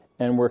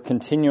and we're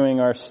continuing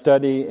our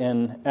study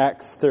in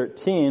Acts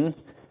 13.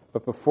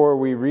 But before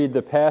we read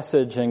the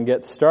passage and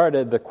get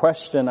started, the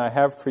question I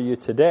have for you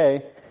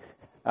today,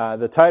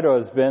 the title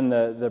has been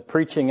the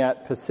Preaching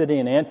at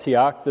Pisidian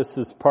Antioch. This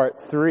is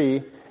part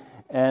 3.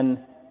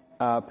 And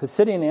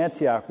Pisidian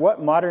Antioch, what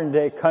modern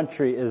day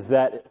country is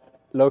that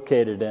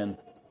located in?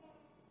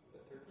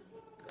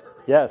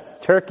 Yes,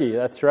 Turkey,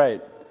 that's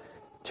right.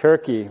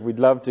 Turkey. We'd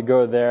love to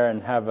go there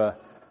and have a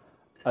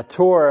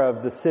tour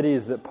of the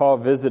cities that Paul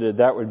visited.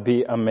 That would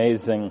be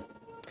amazing.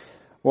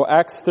 Well,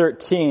 Acts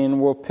 13,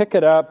 we'll pick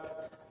it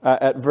up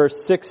at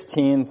verse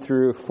 16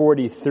 through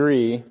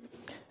 43.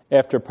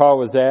 After Paul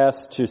was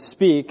asked to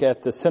speak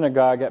at the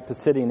synagogue at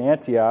Pisidian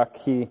Antioch,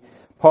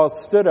 Paul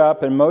stood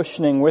up and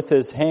motioning with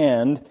his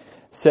hand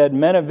said,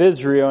 "Men of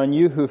Israel, and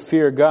you who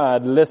fear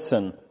God,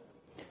 listen.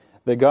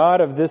 The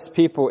God of this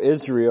people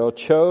Israel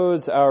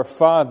chose our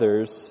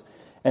fathers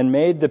and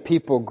made the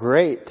people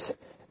great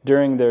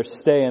during their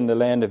stay in the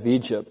land of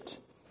Egypt.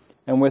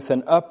 And with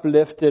an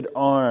uplifted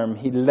arm,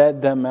 he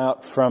led them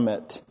out from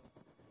it.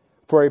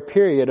 For a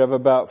period of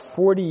about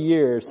 40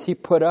 years, he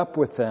put up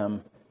with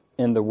them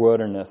in the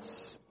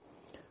wilderness.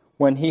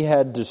 When he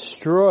had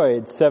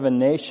destroyed 7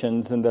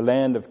 nations in the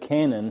land of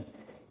Canaan,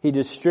 he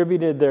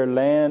distributed their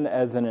land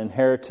as an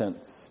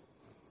inheritance,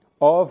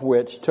 all of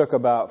which took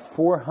about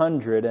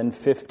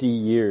 450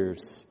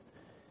 years.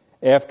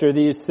 After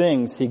these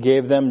things, he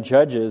gave them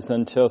judges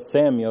until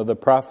Samuel the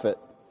prophet.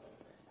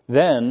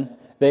 Then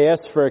they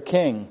asked for a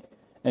king,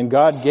 and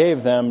God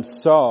gave them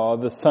Saul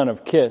the son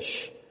of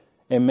Kish,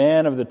 a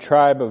man of the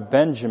tribe of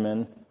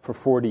Benjamin, for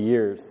 40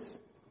 years.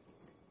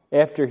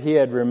 After he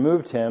had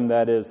removed him,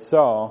 that is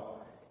Saul,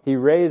 he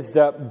raised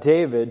up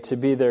David to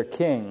be their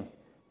king,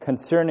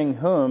 concerning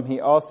whom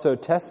he also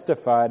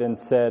testified and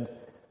said,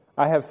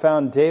 I have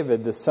found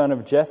David the son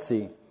of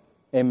Jesse,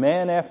 a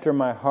man after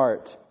my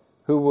heart,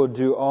 who will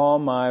do all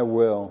my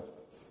will.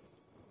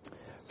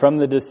 From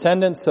the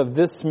descendants of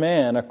this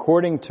man,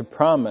 according to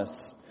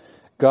promise,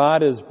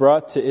 God has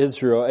brought to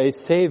Israel a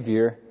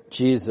Savior,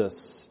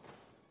 Jesus.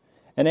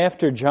 And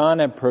after John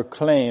had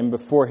proclaimed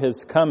before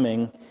his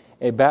coming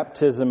a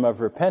baptism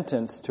of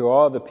repentance to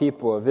all the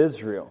people of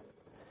Israel.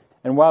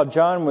 And while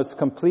John was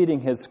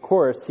completing his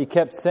course, he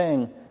kept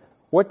saying,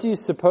 What do you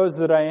suppose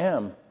that I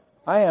am?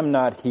 I am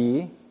not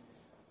he.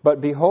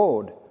 But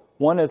behold,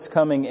 one is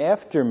coming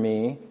after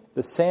me,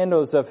 the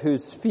sandals of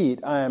whose feet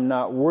I am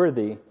not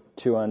worthy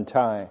to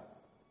untie.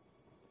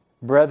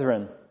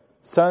 Brethren,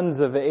 sons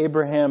of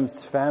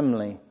Abraham's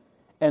family,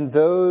 and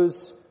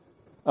those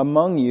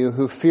among you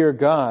who fear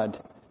God,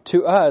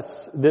 to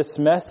us this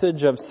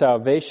message of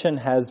salvation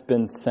has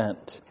been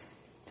sent.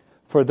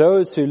 For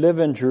those who live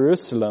in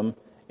Jerusalem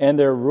and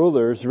their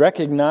rulers,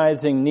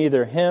 recognizing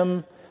neither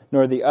him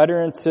nor the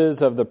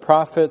utterances of the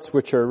prophets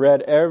which are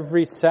read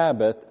every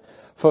Sabbath,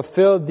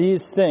 fulfilled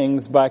these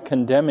things by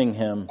condemning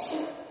him.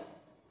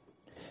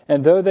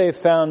 And though they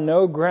found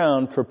no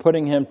ground for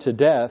putting him to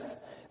death,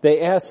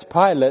 they asked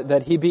Pilate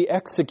that he be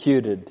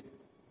executed.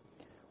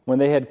 When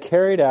they had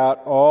carried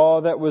out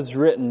all that was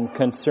written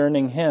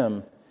concerning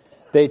him,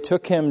 they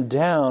took him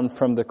down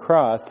from the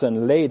cross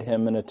and laid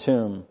him in a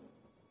tomb.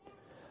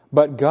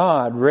 But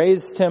God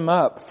raised him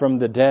up from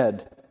the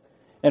dead,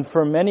 and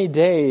for many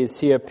days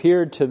he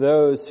appeared to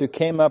those who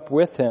came up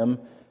with him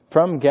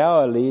from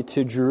Galilee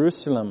to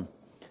Jerusalem,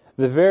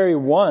 the very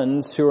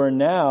ones who are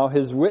now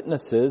his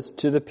witnesses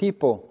to the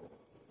people.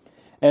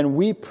 And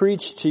we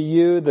preach to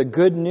you the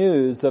good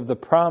news of the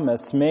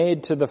promise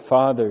made to the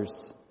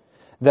fathers,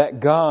 that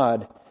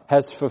God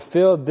has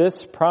fulfilled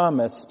this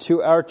promise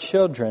to our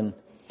children,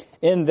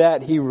 in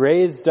that he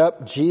raised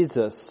up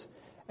Jesus,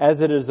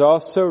 as it is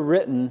also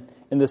written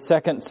in the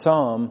 2nd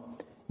Psalm,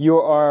 You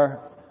are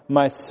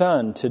my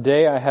son,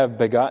 today I have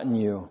begotten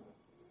you.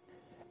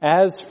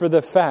 As for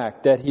the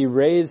fact that he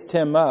raised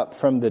him up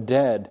from the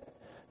dead,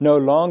 no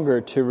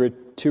longer to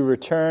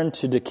return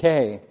to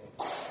decay,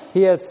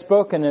 he has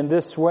spoken in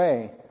this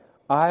way,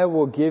 I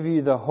will give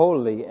you the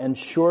holy and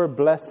sure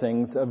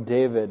blessings of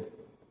David.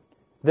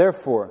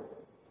 Therefore,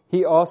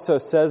 he also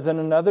says in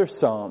another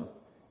psalm,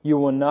 You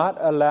will not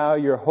allow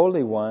your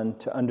Holy One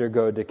to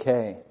undergo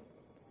decay.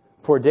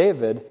 For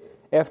David,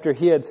 after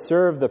he had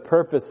served the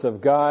purpose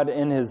of God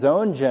in his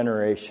own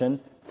generation,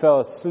 fell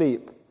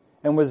asleep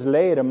and was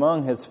laid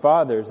among his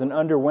fathers and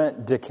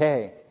underwent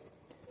decay.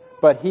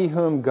 But he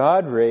whom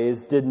God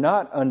raised did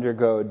not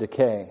undergo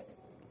decay.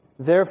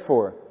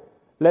 Therefore,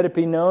 let it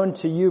be known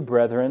to you,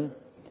 brethren,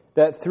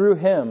 that through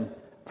him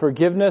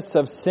forgiveness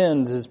of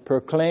sins is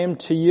proclaimed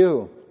to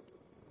you.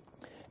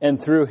 And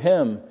through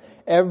him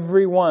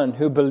everyone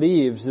who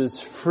believes is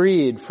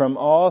freed from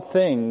all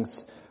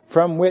things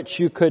from which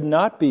you could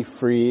not be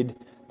freed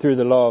through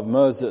the law of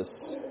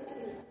Moses.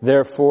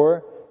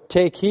 Therefore,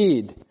 take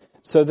heed,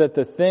 so that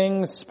the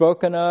things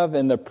spoken of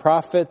in the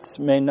prophets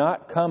may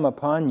not come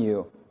upon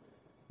you.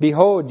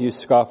 Behold, you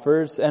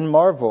scoffers, and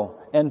marvel,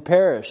 and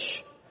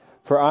perish.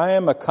 For I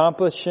am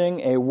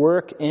accomplishing a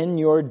work in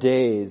your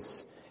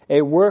days,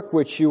 a work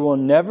which you will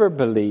never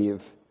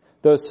believe,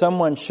 though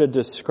someone should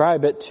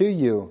describe it to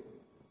you.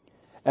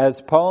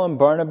 As Paul and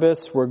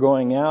Barnabas were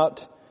going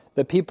out,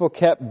 the people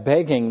kept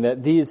begging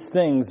that these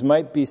things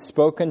might be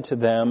spoken to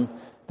them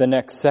the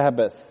next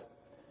Sabbath.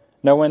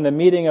 Now when the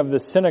meeting of the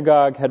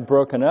synagogue had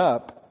broken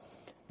up,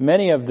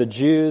 many of the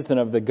Jews and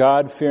of the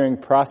God-fearing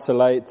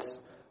proselytes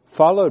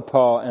followed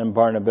Paul and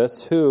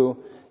Barnabas, who,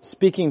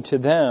 speaking to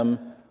them,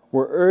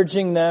 were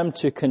urging them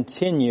to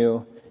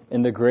continue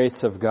in the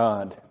grace of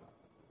God.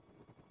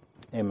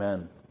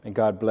 Amen. May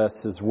God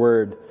bless His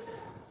Word.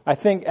 I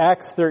think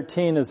Acts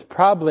 13 is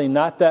probably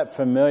not that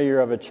familiar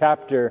of a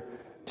chapter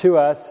to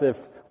us. If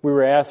we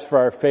were asked for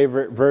our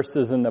favorite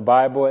verses in the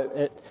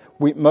Bible,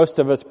 most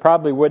of us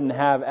probably wouldn't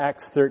have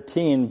Acts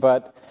 13,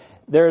 but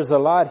there's a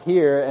lot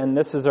here, and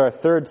this is our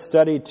third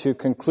study to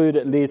conclude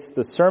at least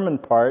the sermon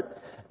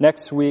part.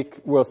 Next week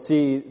we'll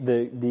see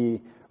the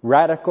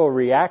radical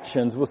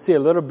reactions. We'll see a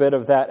little bit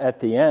of that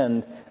at the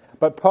end.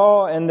 But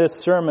Paul in this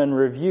sermon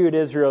reviewed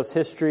Israel's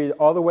history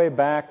all the way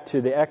back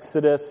to the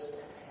Exodus,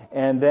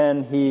 and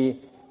then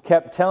he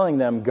kept telling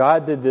them,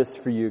 God did this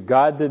for you,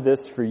 God did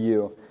this for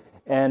you.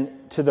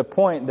 And to the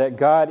point that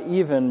God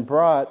even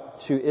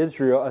brought to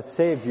Israel a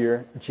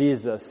Savior,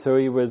 Jesus. So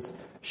he was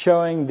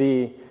showing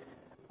the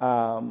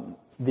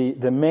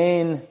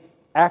main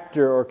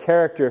actor or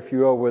character, if you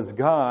will, was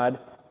God,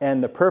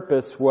 and the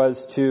purpose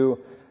was to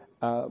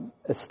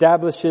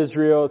establish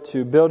Israel,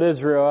 to build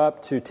Israel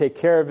up, to take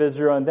care of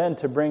Israel, and then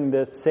to bring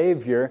this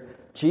Savior,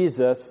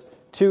 Jesus,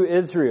 to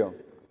Israel.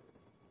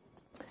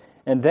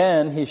 And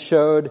then he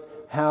showed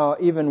how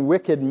even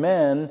wicked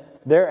men,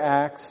 their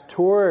acts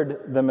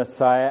toward the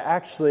Messiah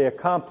actually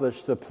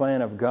accomplished the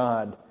plan of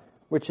God,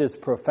 which is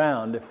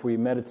profound if we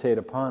meditate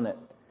upon it.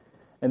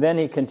 And then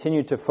he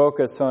continued to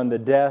focus on the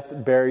death,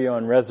 burial,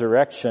 and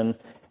resurrection.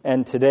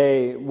 And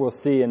today we'll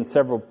see in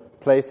several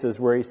places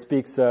where he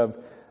speaks of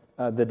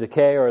the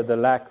decay or the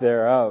lack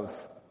thereof.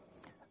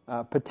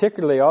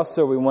 Particularly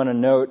also we want to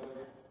note,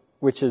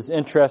 which is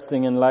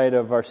interesting in light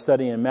of our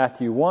study in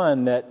Matthew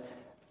 1, that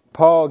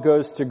Paul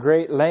goes to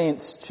great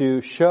lengths to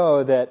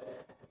show that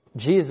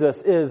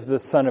Jesus is the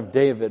Son of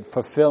David,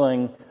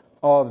 fulfilling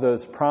all of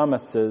those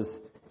promises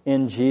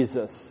in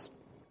Jesus.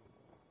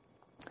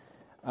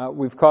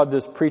 We've called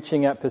this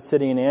preaching at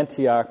Pisidian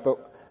Antioch,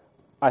 but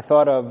I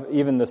thought of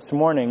even this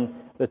morning,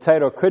 the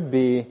title could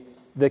be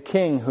The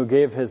King Who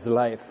Gave His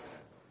Life.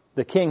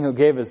 The King Who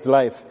Gave His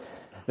Life.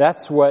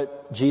 That's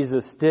what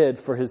Jesus did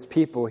for His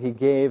people. He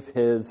gave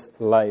His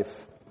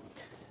life.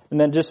 And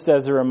then just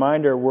as a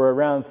reminder, we're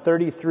around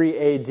 33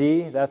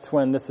 AD. That's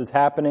when this is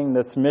happening,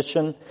 this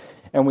mission.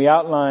 And we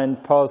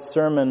outlined Paul's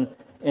sermon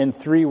in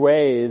three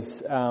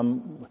ways,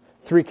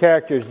 three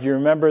characters. Do you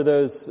remember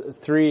those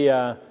three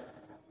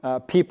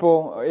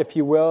people, if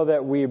you will,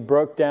 that we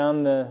broke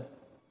down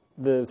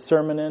the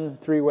sermon in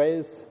three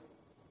ways?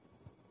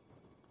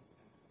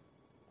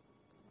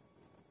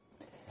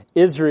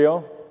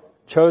 Israel,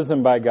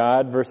 chosen by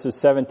God, verses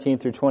 17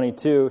 through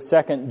 22.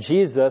 Second,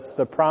 Jesus,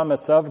 the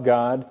promise of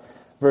God,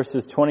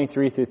 verses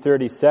 23 through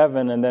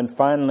 37. And then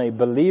finally,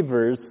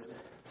 believers,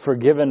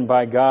 forgiven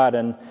by God.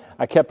 And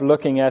I kept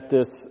looking at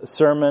this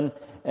sermon,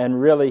 and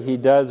really he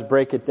does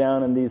break it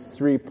down in these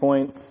 3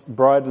 points,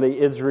 broadly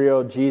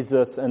Israel,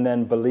 Jesus, and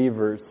then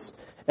believers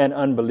and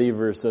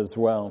unbelievers as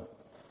well.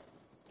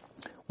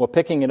 Well,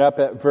 picking it up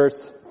at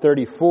verse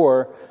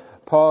 34,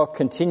 Paul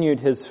continued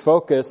his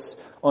focus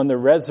on the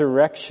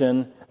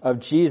resurrection of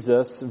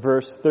Jesus,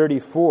 verse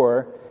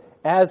 34,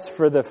 as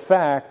for the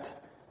fact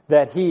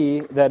that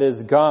He, that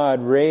is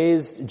God,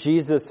 raised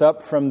Jesus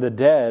up from the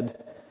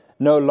dead,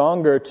 no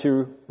longer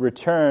to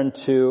return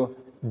to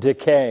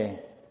decay.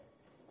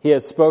 He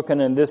has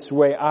spoken in this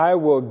way, I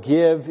will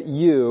give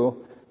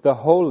you the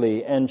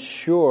holy and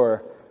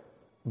sure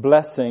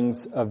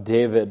blessings of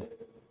David.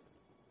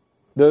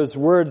 Those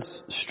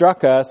words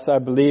struck us, I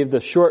believe, the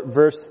short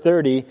verse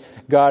 30,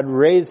 God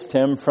raised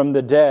Him from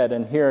the dead.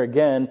 And here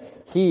again,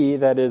 He,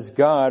 that is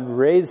God,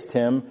 raised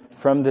Him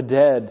from the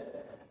dead,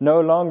 no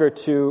longer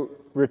to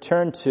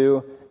return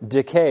to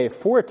decay.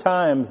 4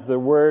 times the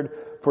word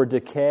for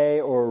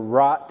decay or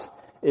rot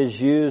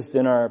is used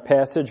in our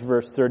passage,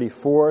 verse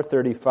 34,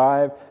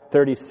 35,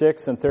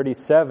 36, and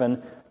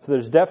 37. So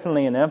there's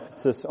definitely an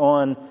emphasis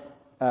on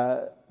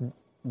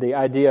the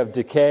idea of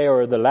decay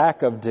or the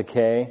lack of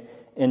decay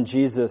in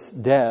Jesus'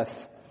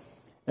 death.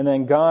 And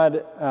then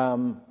God, I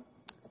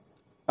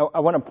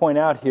want to point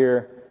out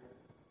here,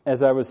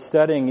 as I was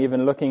studying,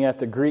 even looking at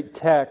the Greek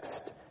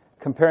text,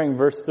 comparing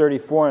verse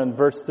 34 and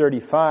verse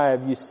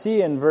 35, you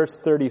see in verse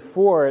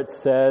 34 it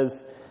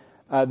says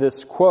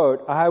this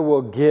quote, I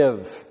will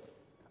give.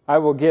 I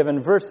will give.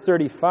 In verse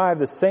 35,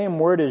 the same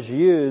word is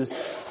used,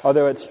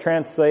 although it's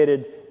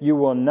translated, you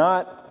will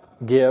not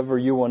give or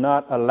you will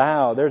not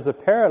allow. There's a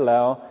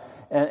parallel,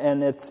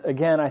 and it's,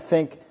 again, I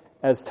think,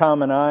 as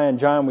Tom and I and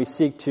John, we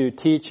seek to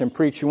teach and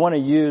preach, you want to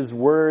use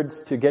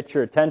words to get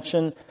your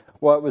attention.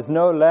 Well, it was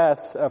no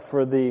less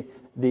for the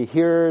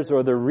hearers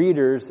or the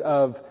readers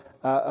of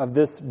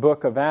this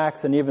book of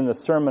Acts and even the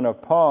sermon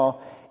of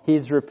Paul.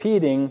 He's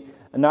repeating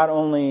not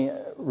only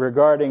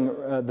regarding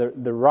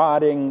the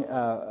rotting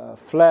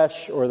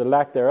flesh or the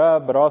lack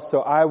thereof, but also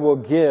I will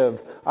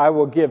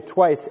give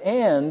twice.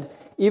 And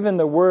even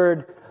the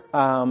word,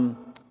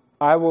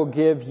 I will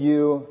give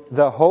you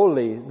the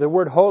holy. The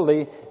word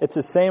holy, it's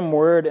the same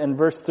word in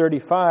verse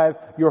 35,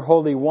 your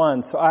Holy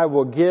One. So I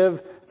will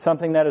give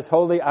something that is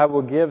holy, I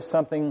will give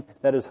something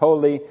that is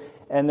holy.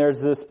 And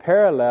there's this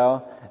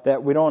parallel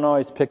that we don't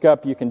always pick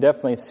up. You can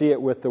definitely see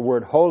it with the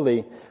word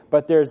holy.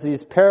 But there's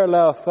these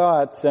parallel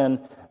thoughts and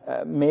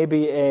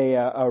maybe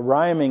a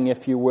rhyming,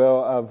 if you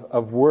will,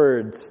 of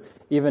words,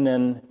 even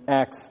in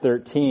Acts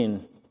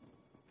 13,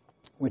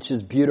 which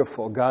is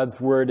beautiful.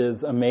 God's Word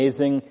is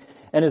amazing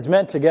and is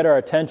meant to get our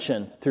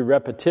attention through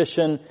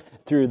repetition,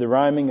 through the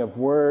rhyming of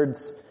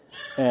words.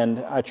 And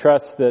I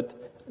trust that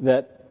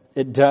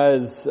it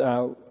does,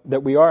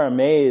 that we are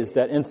amazed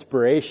at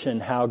inspiration,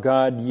 how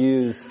God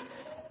used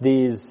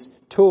these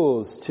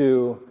tools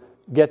to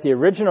get the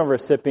original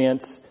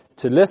recipients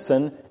to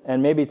listen.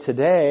 And maybe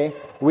today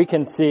we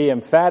can see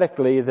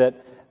emphatically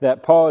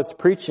that Paul is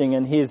preaching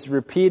and he's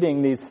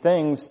repeating these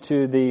things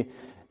to the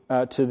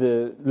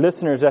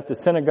listeners at the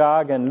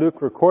synagogue, and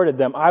Luke recorded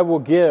them. I will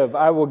give,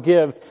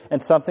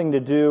 and something to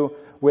do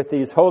with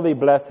these holy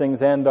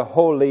blessings and the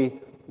Holy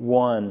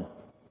One.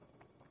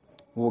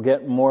 We'll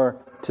get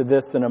more to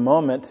this in a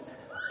moment,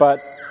 but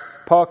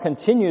Paul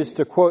continues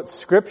to quote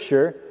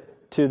Scripture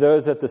to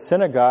those at the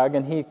synagogue,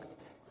 and he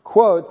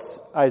quotes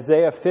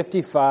Isaiah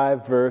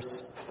 55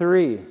 verse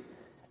 3.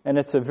 And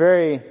it's a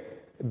very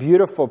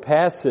beautiful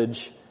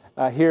passage.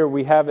 Here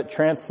we have it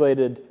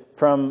translated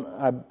from,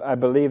 I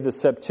believe, the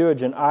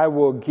Septuagint. I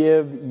will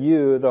give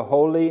you the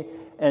holy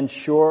and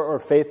sure or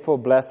faithful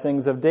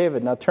blessings of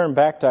David. Now turn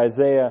back to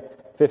Isaiah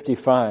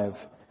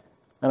 55.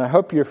 And I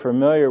hope you're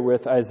familiar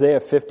with Isaiah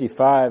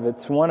 55.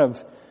 It's one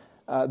of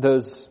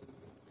those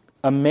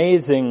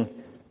amazing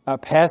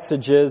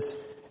passages,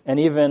 and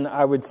even,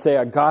 I would say,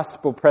 a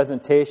gospel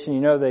presentation.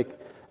 You know,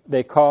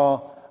 they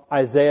call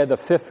Isaiah the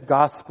fifth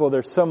gospel.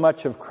 There's so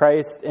much of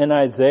Christ in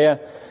Isaiah,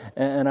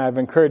 and I've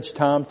encouraged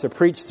Tom to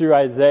preach through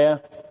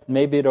Isaiah.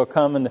 Maybe it'll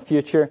come in the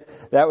future.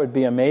 That would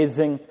be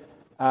amazing.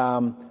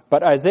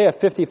 But Isaiah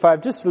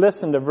 55, just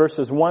listen to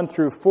verses 1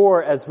 through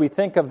 4 as we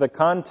think of the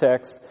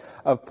context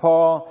of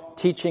Paul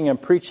teaching and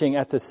preaching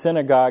at the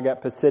synagogue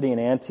at Pisidian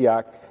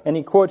Antioch. And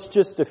he quotes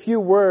just a few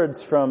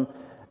words from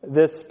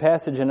this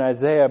passage in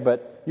Isaiah,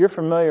 but you're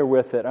familiar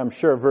with it, I'm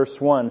sure. Verse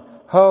 1,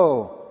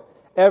 Ho,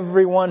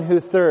 everyone who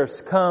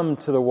thirsts, come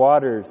to the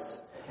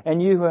waters.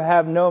 And you who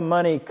have no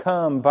money,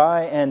 come,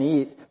 buy and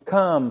eat.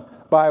 Come,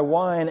 buy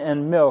wine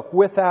and milk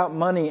without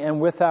money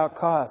and without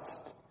cost.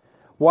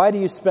 Why do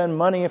you spend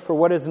money for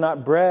what is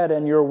not bread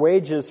and your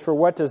wages for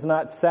what does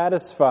not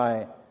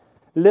satisfy?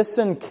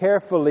 Listen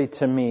carefully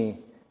to me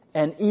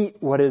and eat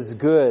what is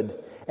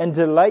good and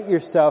delight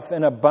yourself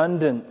in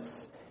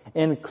abundance.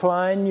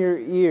 Incline your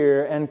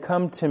ear and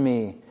come to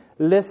me.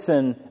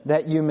 Listen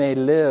that you may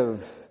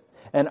live,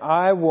 and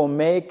I will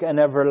make an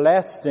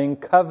everlasting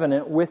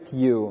covenant with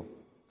you,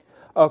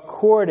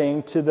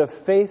 according to the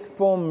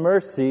faithful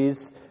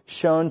mercies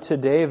shown to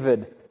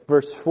David.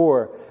 Verse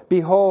 4,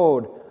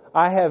 Behold,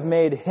 I have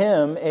made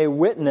him a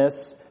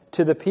witness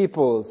to the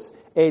peoples,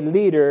 a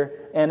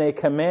leader and a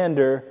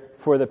commander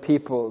for the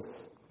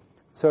peoples.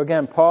 So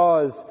again,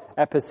 Paul is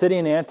at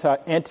Pisidian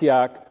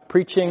Antioch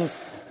preaching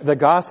the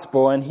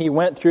gospel, and he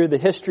went through the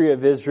history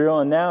of Israel,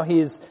 and now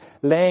he's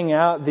laying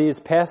out these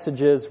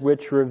passages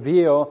which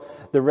reveal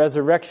the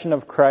resurrection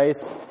of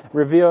Christ,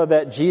 reveal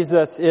that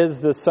Jesus is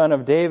the Son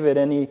of David,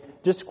 and he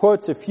just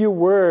quotes a few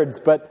words,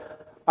 but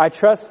I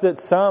trust that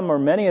some or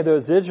many of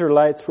those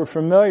Israelites were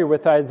familiar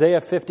with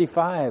Isaiah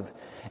 55.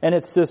 And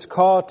it's this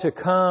call to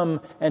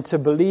come and to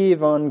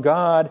believe on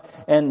God,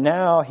 and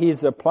now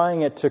he's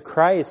applying it to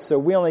Christ. So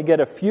we only get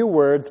a few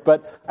words,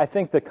 but I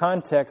think the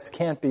context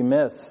can't be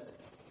missed.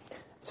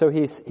 So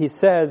he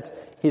says,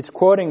 he's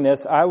quoting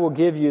this, I will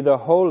give you the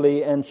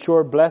holy and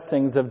sure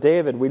blessings of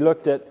David. We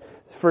looked at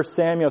 1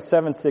 Samuel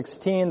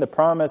 7:16, the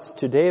promise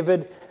to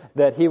David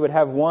that he would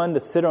have one to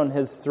sit on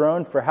his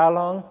throne for how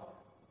long?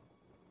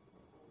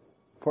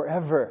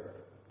 Forever.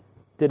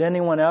 Did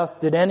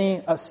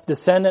any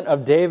descendant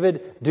of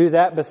David do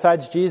that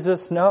besides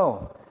Jesus?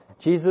 No.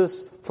 Jesus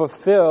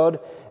fulfilled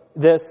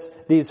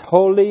these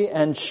holy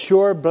and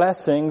sure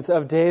blessings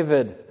of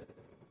David.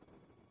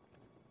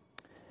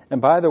 And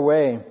by the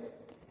way,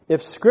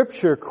 if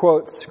Scripture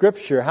quotes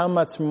Scripture, how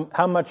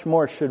much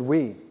more should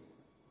we?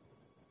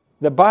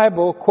 The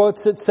Bible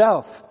quotes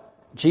itself.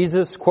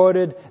 Jesus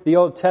quoted the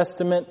Old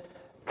Testament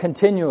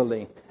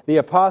continually. The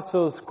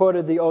apostles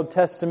quoted the Old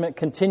Testament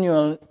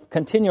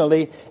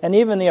continually, and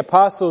even the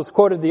apostles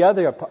quoted the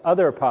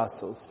other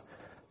apostles.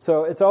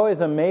 So it's always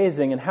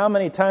amazing. And how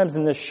many times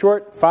in this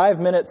short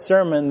 5-minute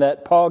sermon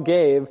that Paul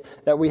gave,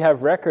 that we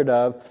have record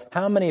of,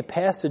 how many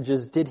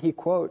passages did he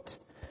quote?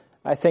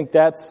 I think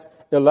that's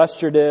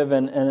illustrative,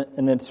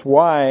 and it's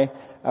why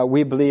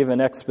we believe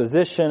in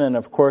exposition, and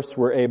of course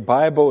we're a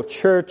Bible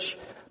church,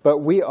 but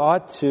we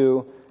ought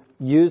to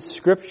use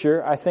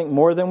Scripture, I think,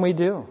 more than we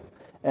do.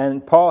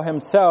 And Paul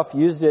himself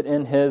used it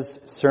in his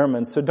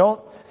sermon. So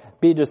don't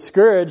be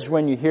discouraged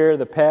when you hear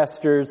the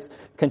pastors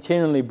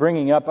continually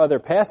bringing up other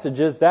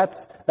passages.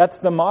 That's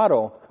the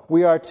model.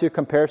 We are to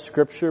compare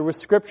Scripture with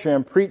Scripture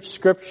and preach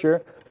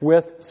Scripture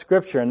with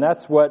Scripture. And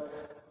that's what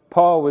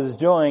Paul was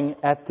doing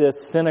at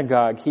this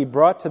synagogue. He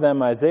brought to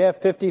them Isaiah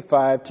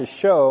 55 to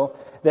show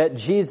that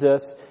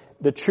Jesus,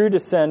 the true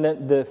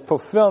descendant, the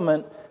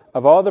fulfillment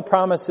of all the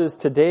promises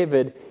to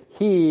David,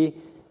 he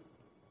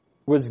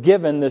was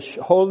given the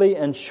holy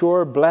and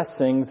sure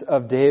blessings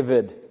of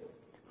David.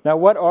 Now,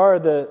 what are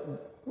the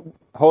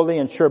holy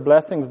and sure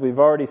blessings? We've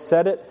already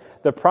said it.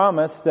 The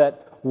promise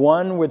that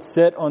one would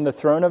sit on the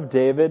throne of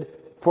David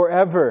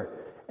forever.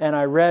 And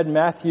I read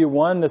Matthew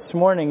 1 this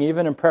morning,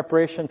 even in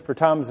preparation for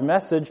Tom's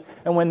message.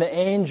 And when the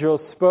angel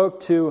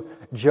spoke to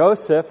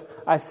Joseph,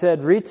 I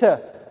said,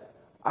 Rita,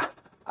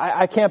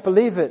 I can't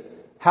believe it.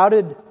 How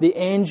did the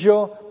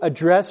angel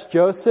address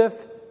Joseph?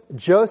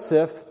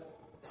 Joseph,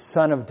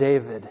 son of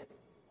David.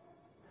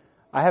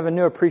 I have a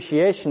new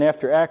appreciation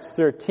after Acts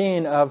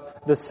 13 of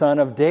the son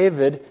of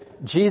David,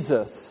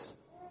 Jesus.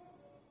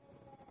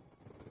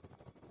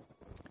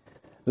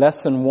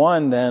 Lesson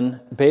 1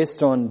 then,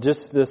 based on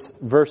just this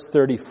verse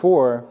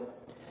 34,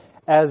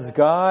 as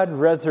God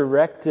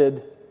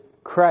resurrected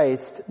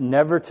Christ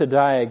never to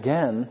die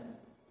again,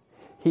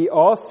 He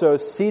also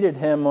seated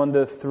Him on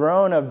the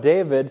throne of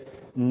David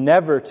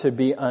never to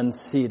be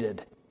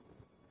unseated.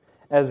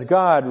 As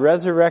God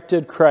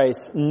resurrected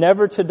Christ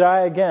never to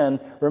die again,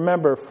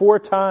 remember 4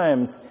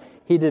 times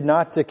He did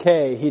not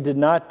decay, He did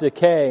not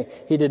decay,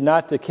 He did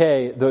not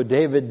decay, though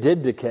David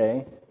did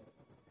decay.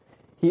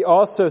 He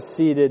also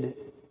seated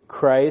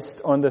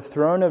Christ on the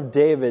throne of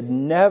David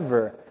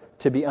never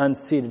to be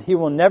unseated. He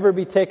will never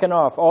be taken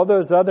off. All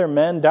those other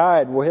men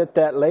died. We'll hit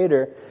that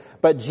later.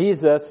 But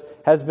Jesus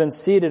has been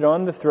seated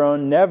on the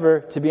throne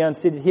never to be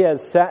unseated. He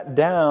has sat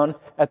down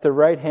at the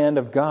right hand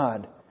of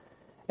God.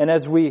 And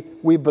as we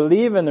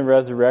believe in the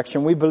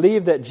resurrection, we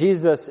believe that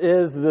Jesus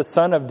is the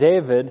Son of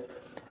David.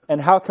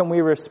 And how can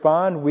we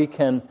respond? We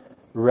can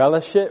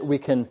relish it. We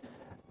can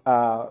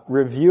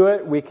review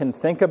it. We can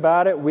think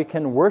about it. We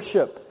can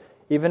worship.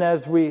 Even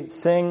as we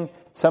sing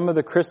some of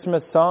the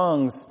Christmas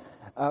songs,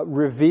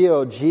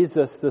 reveal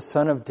Jesus, the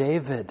Son of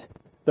David,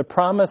 the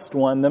promised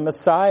one, the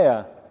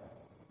Messiah,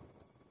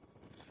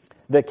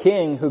 the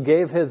King who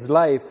gave His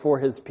life for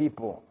His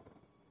people.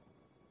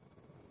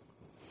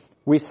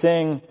 We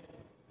sing,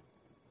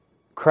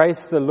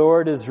 Christ the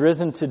Lord is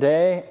risen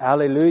today,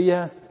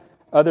 Alleluia.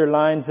 Other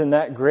lines in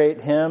that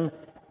great hymn,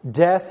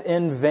 death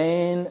in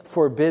vain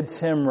forbids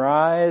Him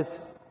rise,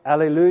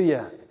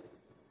 Alleluia.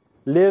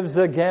 Lives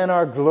again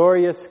our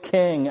glorious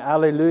King,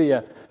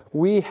 Alleluia.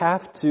 We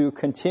have to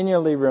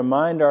continually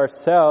remind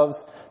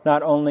ourselves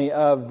not only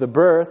of the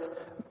birth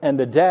and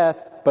the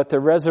death, but the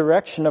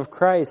resurrection of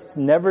Christ,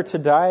 never to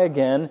die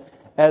again,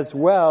 as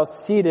well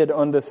seated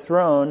on the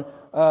throne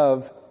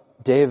of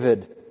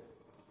David,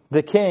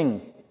 the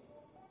King.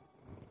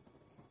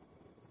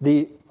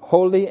 The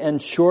holy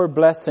and sure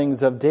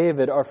blessings of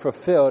David are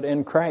fulfilled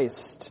in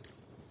Christ.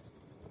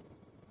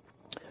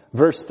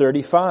 Verse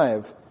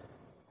 35.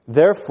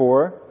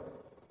 Therefore,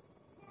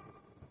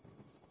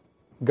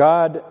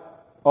 God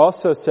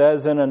also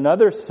says in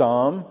another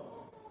psalm,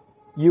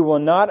 you will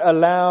not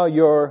allow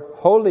your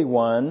Holy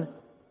One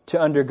to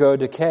undergo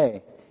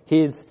decay.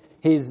 He's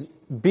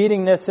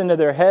beating this into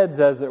their heads,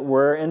 as it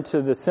were,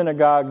 into the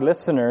synagogue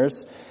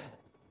listeners,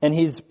 and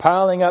he's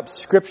piling up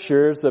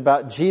scriptures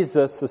about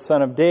Jesus, the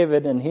Son of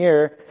David. And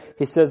here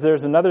he says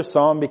there's another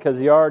psalm, because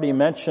he already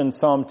mentioned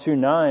Psalm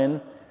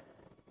 2:9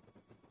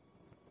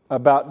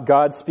 about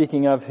God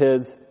speaking of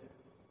His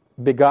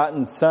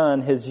begotten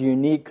Son, His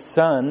unique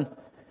Son.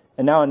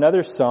 And now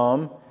another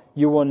psalm,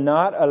 you will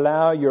not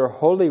allow your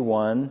Holy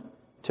One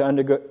to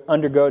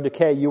undergo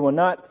decay. You will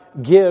not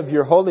give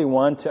your Holy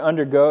One to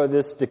undergo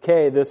this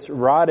decay, this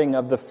rotting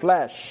of the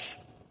flesh.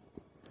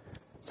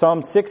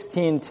 Psalm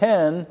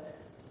 16:10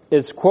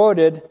 is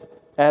quoted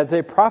as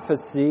a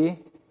prophecy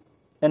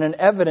and an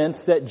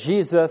evidence that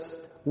Jesus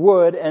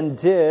would and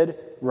did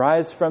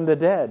rise from the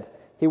dead.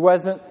 He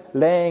wasn't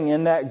laying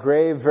in that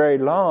grave very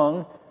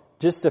long,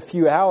 just a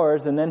few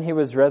hours, and then He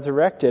was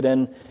resurrected.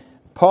 And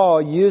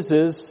Paul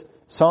uses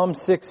Psalm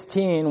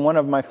 16, one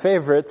of my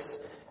favorites,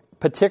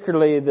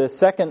 particularly the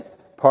second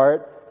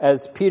part,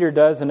 as Peter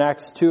does in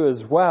Acts 2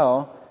 as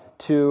well,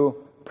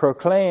 to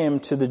proclaim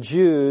to the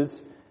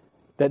Jews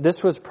that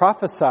this was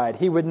prophesied.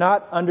 He would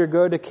not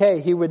undergo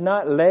decay. He would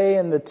not lay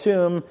in the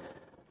tomb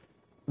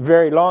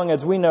very long,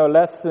 as we know,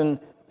 less than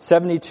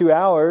 72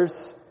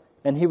 hours,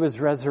 and He was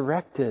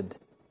resurrected.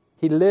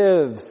 He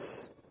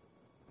lives.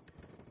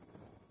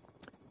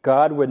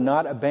 God would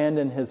not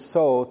abandon His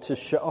soul to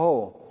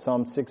Sheol,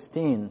 Psalm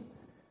 16.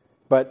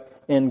 But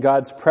in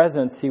God's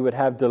presence, He would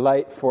have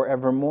delight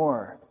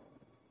forevermore.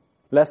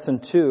 Lesson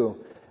 2.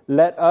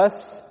 Let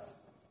us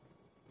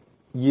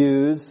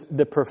use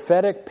the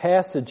prophetic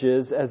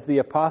passages as the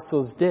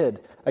apostles did.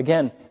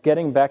 Again,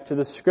 getting back to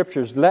the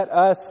scriptures. Let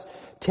us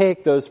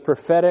take those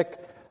prophetic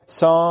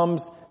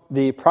psalms,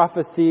 the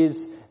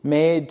prophecies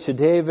made to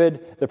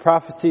David, the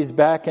prophecies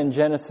back in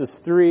Genesis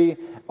 3,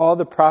 all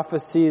the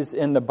prophecies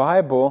in the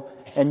Bible,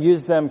 and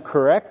use them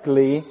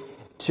correctly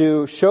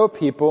to show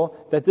people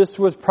that this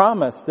was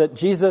promised, that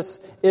Jesus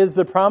is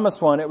the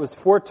promised one. It was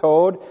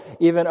foretold,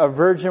 even a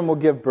virgin will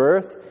give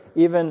birth,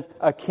 even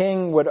a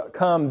king would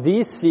come,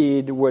 the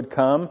seed would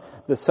come,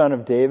 the son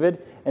of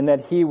David, and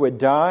that he would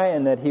die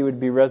and that he would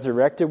be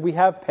resurrected. We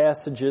have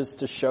passages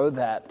to show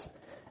that.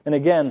 And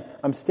again,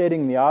 I'm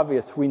stating the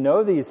obvious. We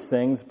know these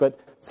things, but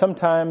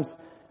sometimes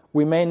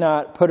we may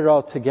not put it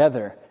all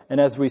together.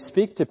 And as we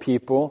speak to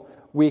people,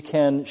 we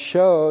can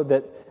show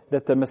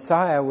that the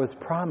Messiah was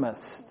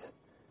promised.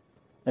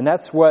 And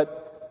that's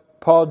what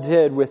Paul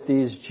did with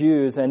these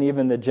Jews and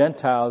even the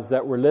Gentiles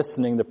that were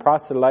listening, the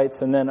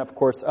proselytes, and then, of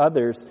course,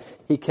 others.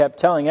 He kept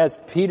telling, as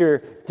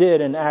Peter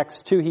did in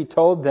Acts 2, he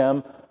told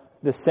them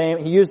the same,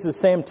 he used the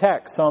same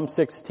text, Psalm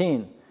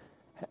 16.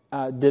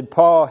 Did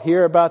Paul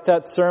hear about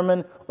that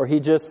sermon, or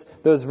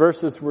those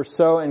verses were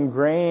so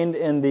ingrained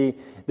in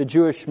the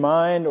Jewish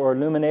mind or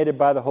illuminated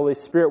by the Holy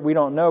Spirit? We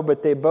don't know,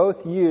 but they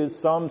both used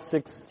Psalm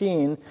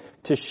 16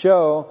 to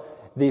show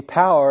the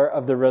power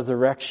of the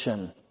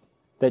resurrection,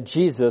 that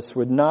Jesus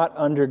would not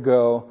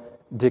undergo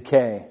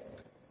decay.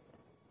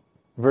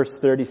 Verse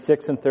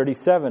 36 and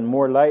 37,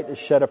 more light is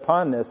shed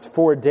upon this.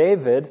 For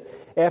David,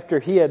 after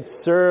he had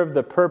served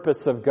the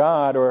purpose of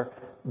God or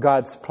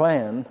God's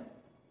plan,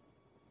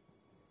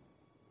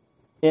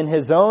 in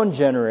his own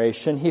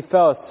generation, he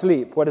fell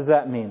asleep. What does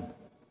that mean?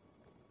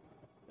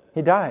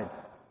 He died.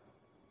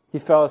 He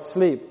fell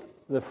asleep.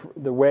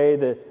 The way,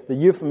 the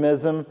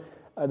euphemism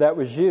that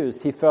was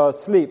used. He fell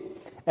asleep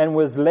and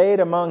was laid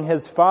among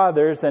his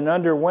fathers and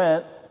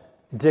underwent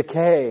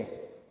decay.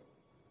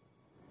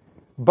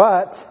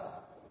 But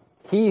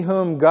he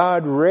whom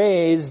God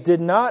raised did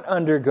not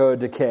undergo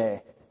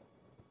decay.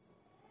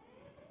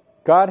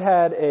 God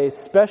had a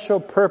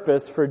special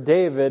purpose for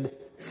David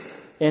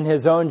in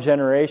his own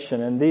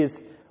generation. And these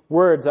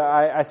words,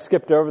 I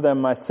skipped over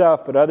them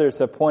myself, but others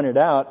have pointed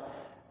out,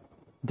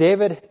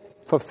 David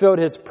fulfilled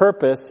his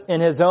purpose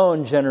in his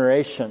own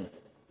generation.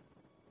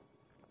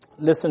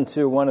 Listen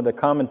to one of the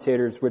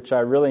commentators, which I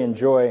really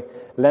enjoy.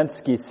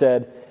 Lenski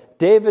said,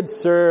 David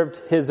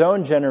served his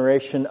own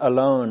generation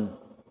alone,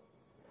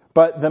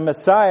 but the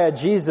Messiah,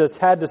 Jesus,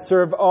 had to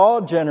serve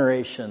all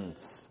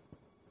generations.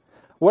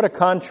 What a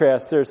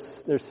contrast.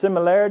 There's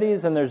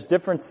similarities and there's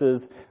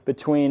differences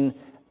between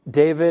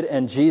David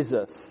and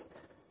Jesus.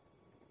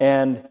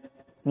 And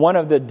one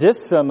of the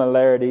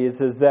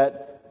dissimilarities is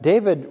that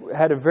David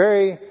had a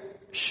very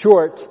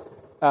short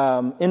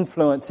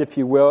influence, if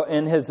you will,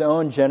 in his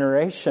own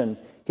generation.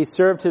 He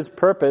served his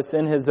purpose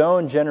in his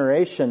own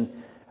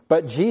generation.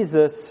 But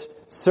Jesus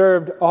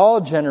served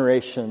all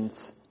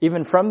generations,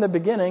 even from the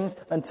beginning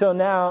until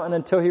now and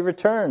until he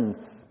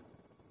returns.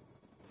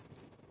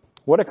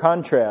 What a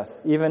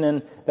contrast. Even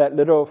in that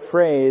little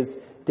phrase,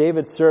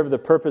 David served the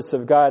purpose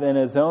of God in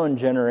his own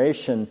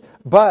generation.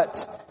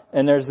 But,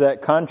 and there's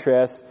that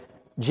contrast,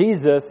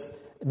 Jesus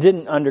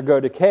didn't undergo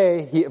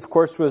decay. He, of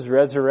course, was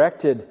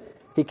resurrected.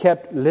 He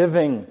kept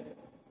living.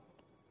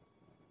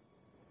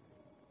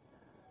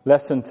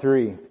 Lesson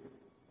 3.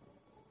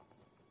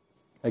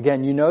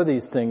 Again, you know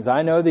these things.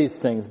 I know these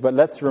things. But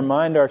let's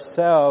remind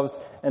ourselves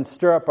and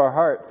stir up our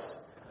hearts.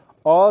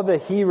 All the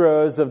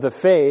heroes of the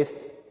faith,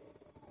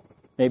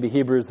 maybe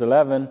Hebrews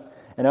 11,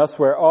 and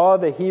elsewhere, all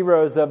the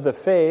heroes of the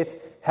faith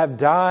have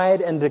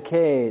died and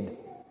decayed.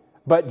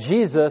 But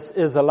Jesus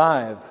is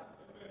alive.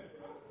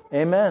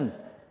 Amen.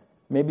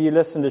 Maybe you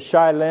listen to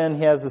Shai Lin.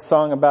 He has a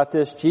song about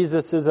this.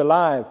 Jesus is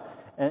alive.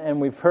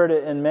 And we've heard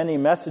it in many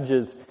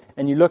messages.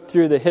 And you look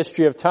through the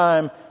history of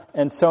time,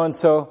 and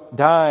so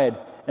died.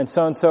 And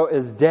so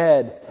is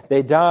dead.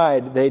 They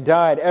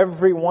died.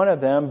 Every one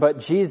of them. But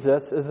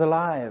Jesus is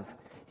alive.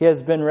 He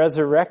has been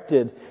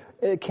resurrected.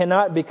 It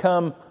cannot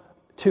become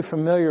too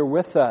familiar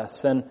with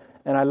us. And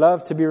I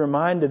love to be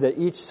reminded that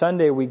each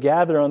Sunday we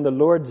gather on the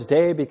Lord's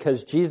Day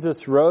because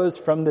Jesus rose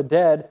from the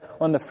dead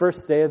on the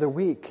first day of the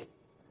week.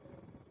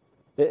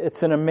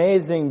 It's an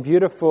amazing,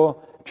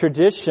 beautiful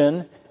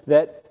tradition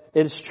that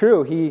it's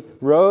true. He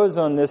rose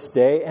on this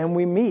day and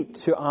we meet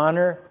to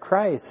honor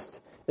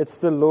Christ. It's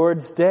the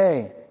Lord's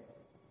Day.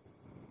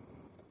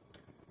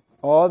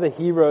 All the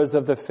heroes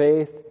of the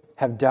faith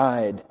have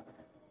died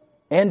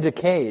and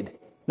decayed.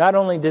 Not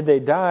only did they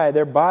die,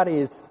 their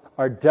bodies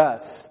are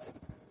dust.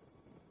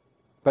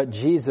 But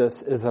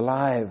Jesus is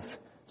alive.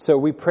 So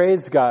we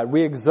praise God.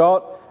 We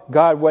exalt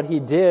God, what He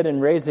did in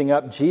raising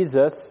up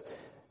Jesus.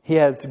 He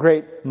has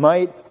great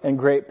might and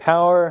great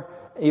power.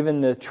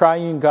 Even the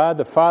triune God,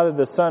 the Father,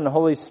 the Son, the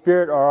Holy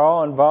Spirit are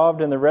all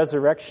involved in the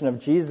resurrection of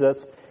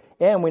Jesus.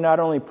 And we not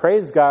only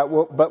praise God,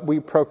 but we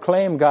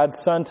proclaim God's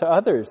Son to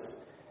others.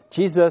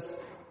 Jesus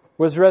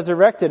was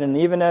resurrected. And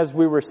even as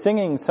we were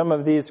singing some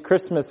of these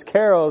Christmas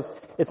carols,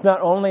 it's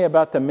not only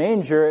about the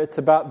manger, it's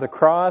about the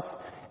cross,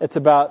 it's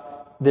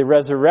about the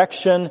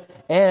resurrection.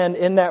 And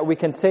in that we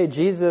can say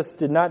Jesus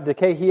did not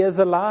decay. He is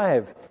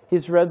alive.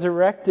 He's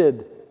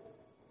resurrected.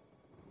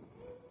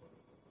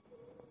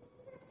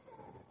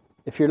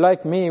 If you're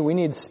like me, we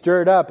need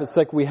stirred up. It's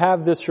like we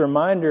have this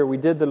reminder. We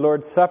did the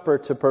Lord's Supper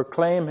to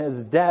proclaim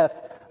His death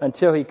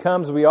until He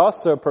comes. We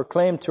also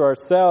proclaim to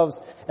ourselves,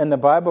 and the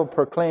Bible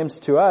proclaims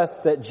to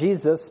us, that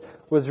Jesus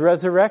was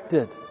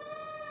resurrected.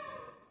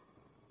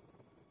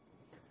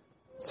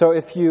 So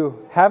if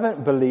you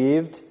haven't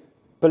believed,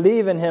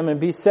 believe in Him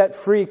and be set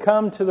free.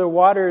 Come to the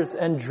waters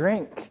and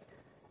drink.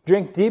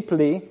 Drink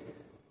deeply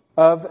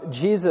of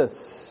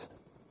Jesus.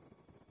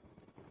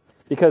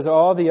 Because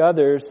all the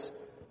others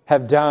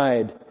have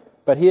died,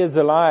 but He is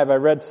alive. I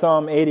read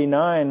Psalm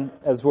 89,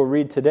 as we'll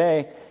read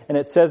today, and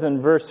it says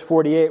in verse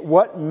 48,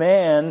 what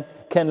man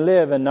can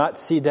live and not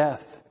see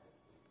death?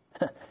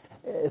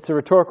 It's a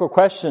rhetorical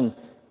question.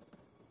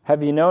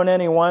 Have you known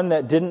anyone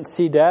that didn't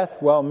see death?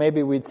 Well,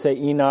 maybe we'd say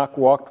Enoch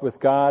walked with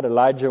God,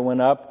 Elijah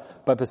went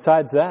up, but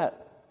besides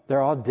that,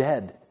 they're all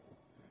dead.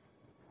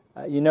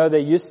 They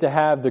used to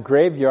have the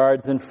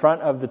graveyards in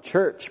front of the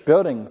church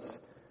buildings.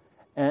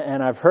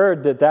 And I've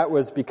heard that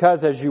was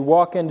because as you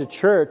walk into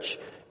church,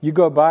 you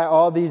go by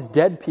all these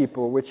dead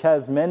people, which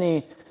has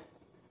many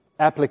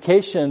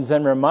applications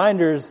and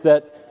reminders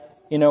that,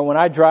 when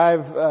I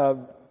drive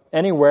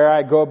anywhere,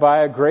 I go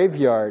by a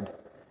graveyard.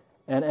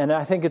 And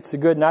I think it's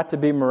good not to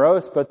be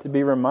morose, but to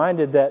be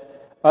reminded that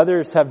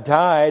others have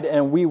died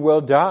and we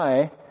will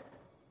die,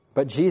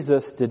 but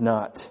Jesus did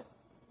not.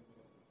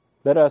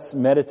 Let us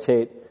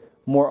meditate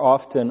more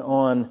often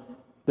on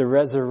the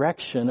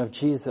resurrection of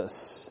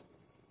Jesus.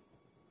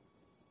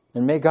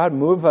 And may God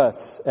move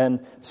us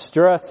and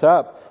stir us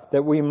up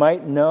that we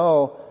might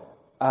know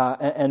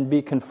and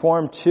be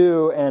conformed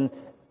to and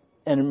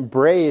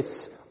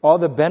embrace all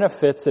the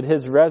benefits that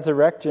His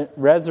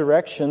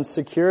resurrection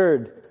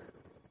secured.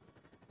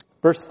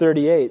 Verse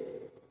 38.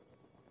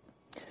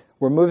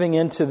 We're moving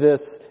into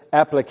this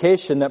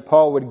application that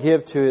Paul would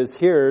give to his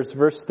hearers.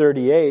 Verse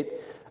 38.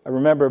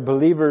 Remember,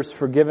 believers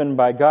forgiven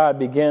by God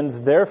begins,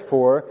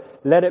 therefore,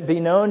 let it be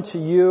known to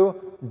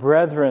you,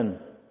 brethren,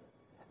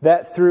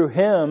 that through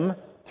Him,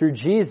 through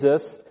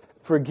Jesus,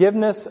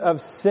 forgiveness of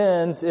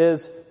sins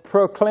is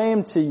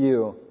proclaimed to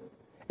you.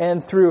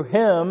 And through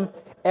Him,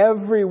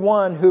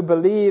 everyone who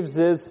believes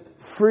is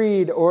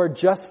freed or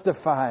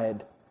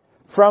justified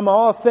from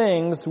all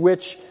things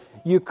which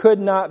you could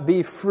not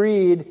be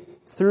freed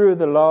through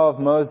the law of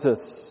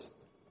Moses.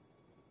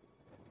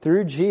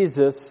 Through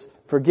Jesus,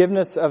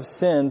 forgiveness of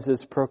sins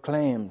is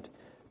proclaimed.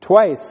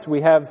 Twice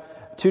we have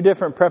two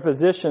different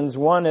prepositions.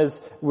 One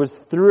was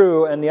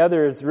through, and the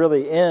other is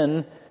really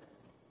in.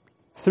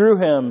 Through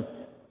Him,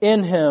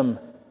 in Him,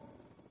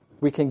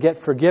 we can get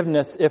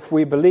forgiveness if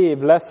we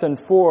believe. Lesson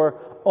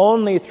 4,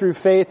 only through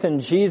faith in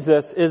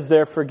Jesus is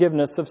there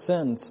forgiveness of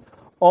sins.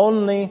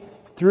 Only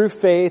through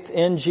faith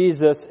in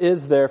Jesus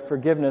is there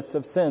forgiveness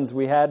of sins.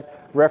 We had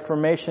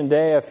Reformation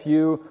Day a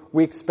few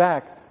weeks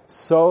back.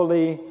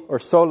 Soli or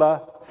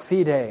sola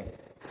fide.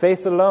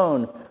 Faith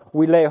alone.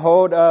 We lay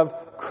hold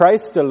of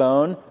Christ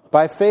alone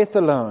by faith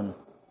alone.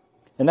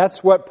 And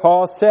that's what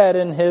Paul said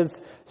in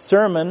his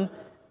sermon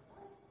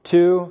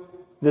to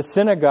the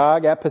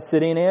synagogue at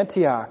Pisidian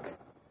Antioch.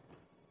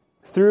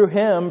 Through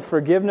Him,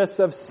 forgiveness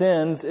of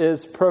sins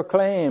is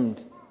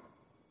proclaimed.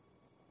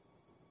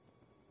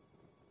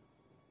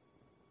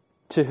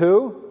 To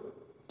who?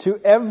 To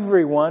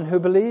everyone who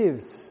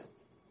believes.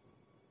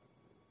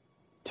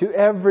 To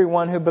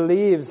everyone who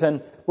believes.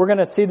 And we're going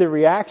to see the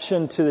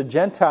reaction to the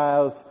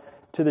Gentiles,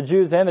 to the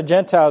Jews and the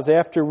Gentiles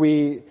after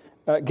we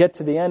get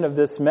to the end of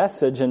this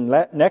message. And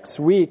next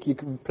week, you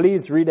can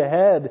please read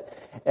ahead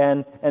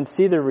and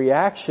see the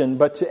reaction.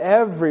 But to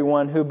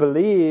everyone who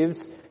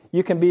believes,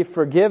 you can be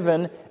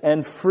forgiven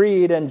and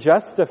freed and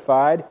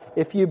justified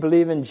if you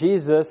believe in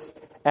Jesus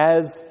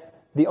as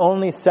the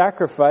only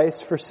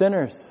sacrifice for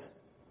sinners.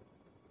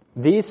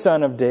 The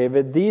Son of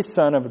David, the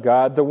Son of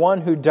God, the one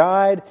who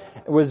died,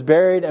 was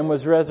buried, and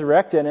was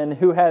resurrected, and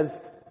who has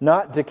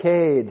not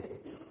decayed.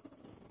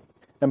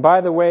 And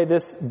by the way,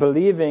 this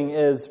believing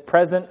is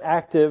present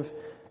active.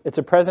 It's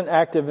a present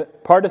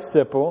active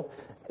participle,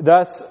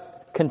 thus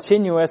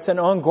continuous and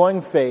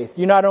ongoing faith.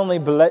 You not only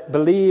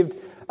believed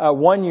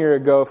 1 year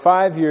ago,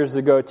 5 years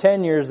ago,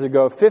 10 years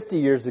ago, 50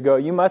 years ago,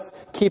 you must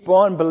keep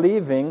on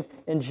believing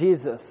in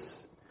Jesus.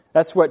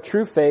 That's what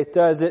true faith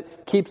does.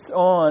 It keeps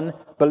on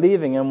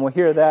believing, and we'll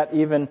hear that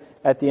even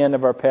at the end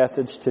of our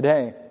passage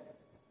today.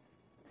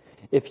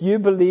 If you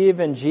believe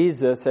in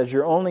Jesus as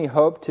your only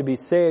hope to be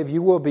saved,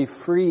 you will be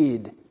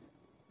freed.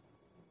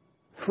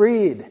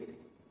 Freed.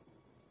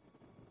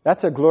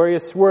 That's a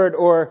glorious word,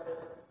 or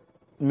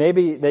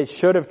maybe they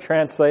should have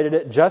translated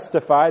it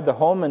justified. The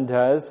Holman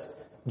does.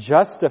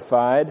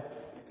 Justified.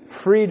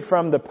 Freed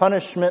from the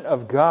punishment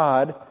of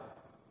God.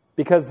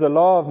 Because the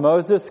law of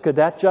Moses, could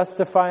that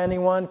justify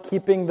anyone?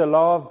 Keeping the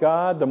law of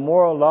God, the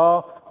moral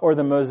law, or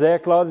the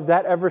Mosaic law, did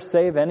that ever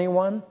save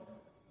anyone?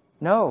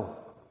 No.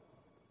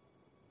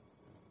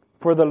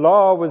 For the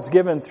law was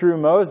given through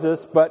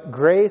Moses, but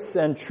grace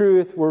and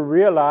truth were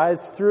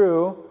realized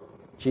through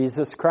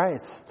Jesus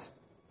Christ.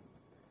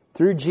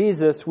 Through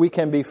Jesus, we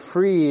can be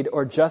freed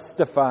or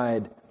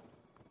justified.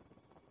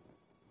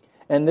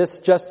 And this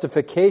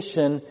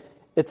justification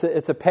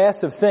It's a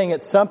passive thing.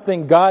 It's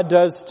something God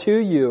does to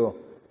you.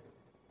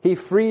 He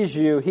frees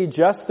you. He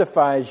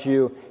justifies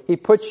you. He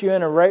puts you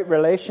in a right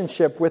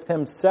relationship with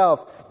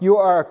Himself. You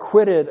are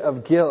acquitted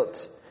of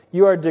guilt.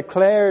 You are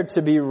declared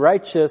to be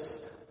righteous,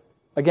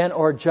 again,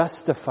 or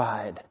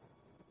justified.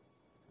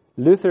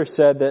 Luther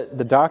said that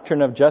the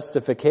doctrine of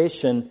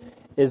justification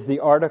is the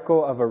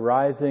article of a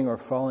rising or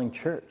falling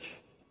church.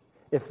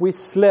 If we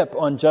slip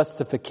on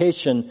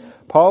justification,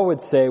 Paul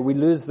would say we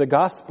lose the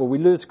gospel, we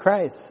lose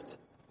Christ.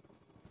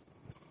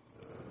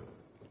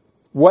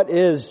 What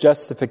is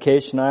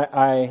justification?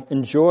 I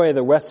enjoy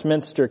the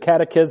Westminster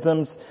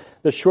catechisms.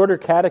 The shorter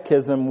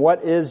catechism,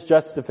 what is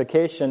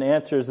justification,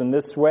 answers in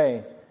this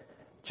way.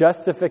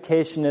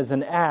 Justification is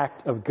an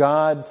act of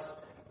God's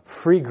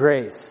free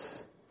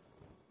grace.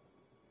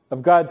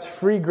 Of God's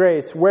free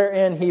grace,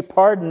 wherein He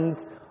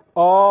pardons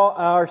all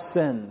our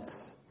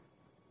sins.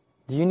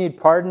 Do you need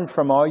pardon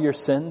from all your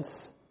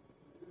sins?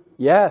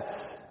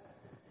 Yes.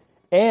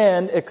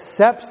 And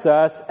accepts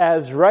us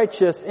as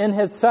righteous in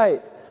His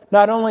sight.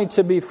 Not only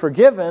to be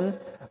forgiven,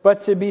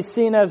 but to be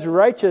seen as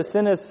righteous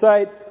in His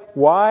sight.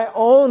 Why?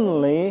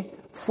 Only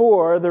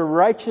for the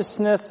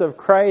righteousness of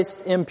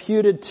Christ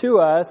imputed to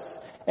us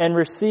and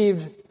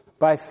received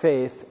by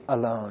faith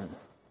alone.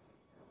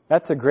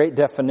 That's a great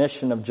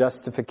definition of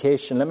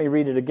justification. Let me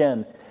read it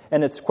again.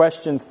 And it's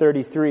question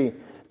 33.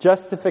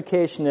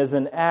 Justification is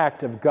an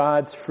act of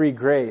God's free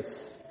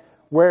grace,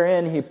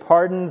 wherein He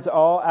pardons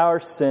all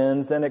our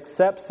sins and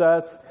accepts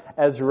us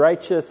as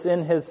righteous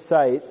in His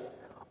sight,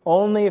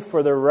 only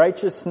for the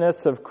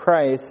righteousness of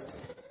Christ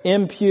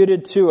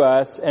imputed to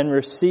us and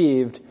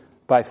received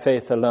by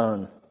faith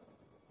alone.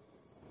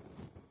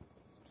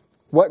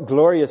 What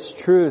glorious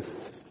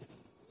truth.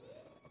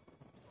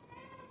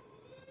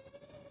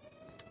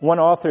 One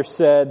author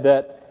said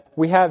that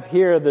we have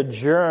here the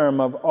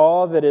germ of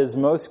all that is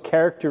most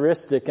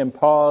characteristic in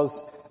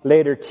Paul's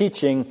later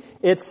teaching.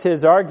 It's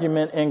his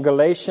argument in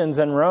Galatians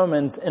and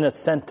Romans in a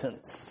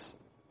sentence.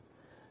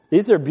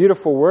 These are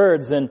beautiful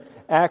words in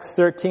Acts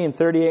 13,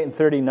 38 and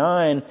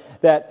 39,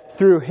 that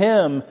through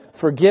Him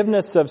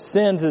forgiveness of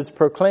sins is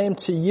proclaimed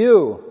to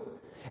you.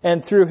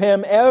 And through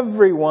Him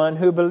everyone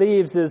who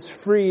believes is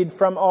freed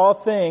from all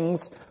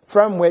things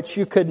from which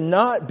you could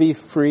not be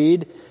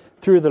freed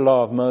through the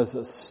law of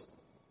Moses.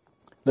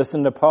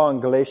 Listen to Paul in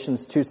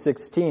Galatians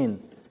 2:16.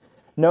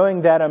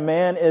 Knowing that a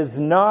man is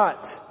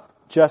not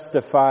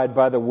justified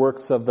by the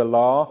works of the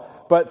law,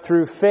 but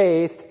through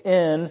faith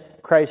in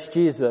Christ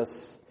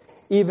Jesus.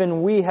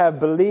 Even we have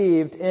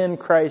believed in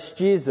Christ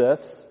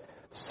Jesus,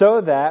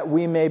 so that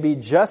we may be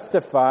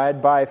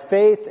justified by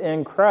faith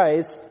in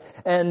Christ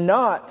and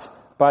not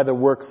by the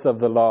works of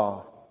the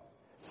law.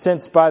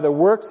 Since by the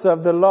works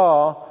of the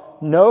law,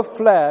 no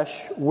flesh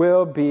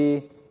will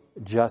be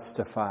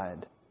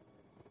justified.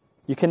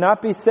 You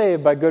cannot be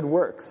saved by good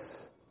works.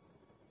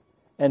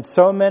 And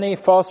so many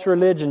false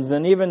religions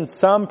and even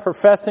some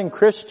professing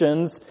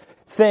Christians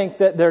think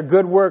that their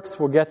good works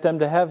will get them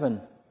to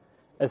heaven.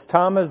 As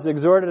Tom has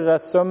exhorted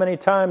us so many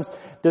times,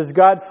 does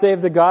God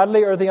save the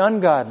godly or the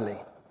ungodly?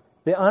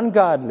 The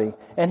ungodly.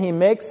 And He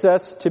makes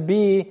us to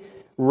be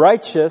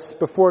righteous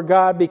before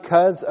God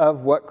because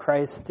of what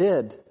Christ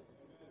did.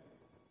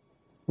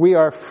 We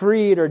are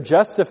freed or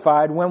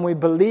justified when we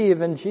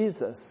believe in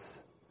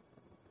Jesus.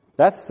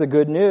 That's the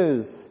good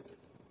news.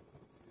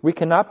 We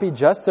cannot be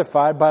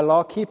justified by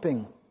law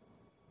keeping.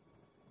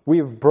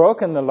 We've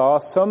broken the law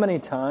so many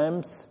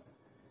times,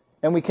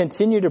 and we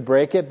continue to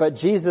break it, but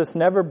Jesus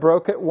never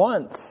broke it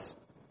once.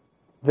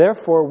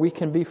 Therefore, we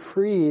can be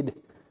freed.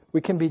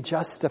 We can be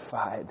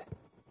justified.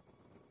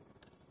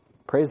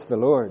 Praise the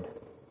Lord.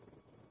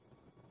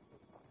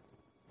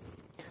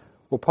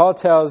 Well, Paul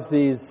tells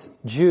these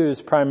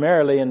Jews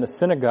primarily in the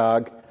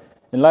synagogue,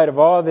 in light of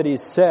all that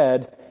he's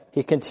said,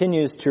 he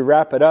continues to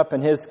wrap it up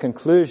in his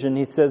conclusion.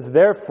 He says,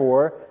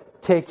 therefore,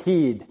 take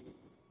heed.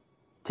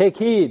 Take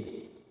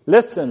heed.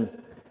 Listen,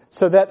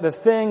 so that the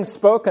things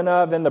spoken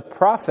of in the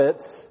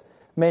prophets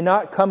may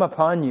not come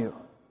upon you.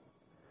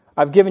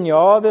 I've given you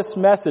all this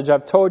message.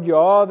 I've told you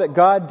all that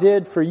God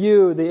did for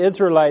you, the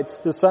Israelites,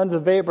 the sons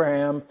of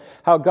Abraham,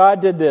 how God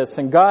did this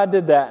and God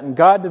did that and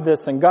God did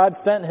this and God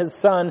sent His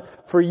Son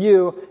for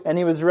you and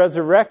He was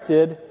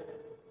resurrected.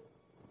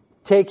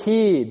 Take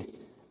heed.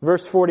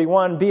 Verse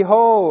 41,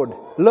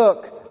 behold,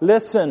 look,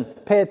 listen,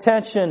 pay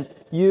attention,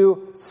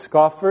 you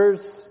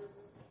scoffers,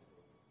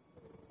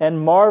 and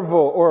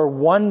marvel or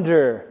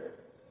wonder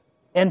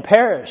and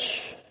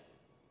perish.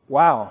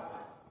 Wow.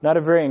 Not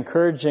a very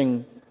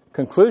encouraging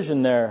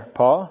conclusion there,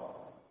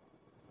 Paul.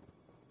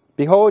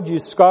 Behold, you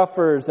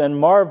scoffers, and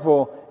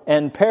marvel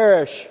and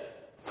perish,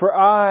 for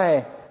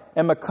I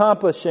am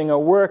accomplishing a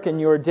work in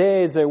your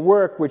days, a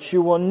work which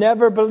you will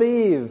never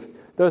believe,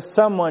 though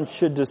someone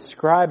should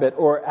describe it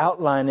or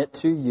outline it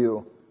to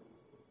you.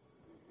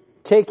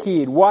 Take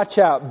heed, watch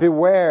out,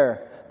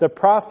 beware. The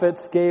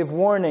prophets gave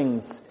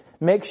warnings.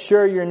 Make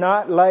sure you're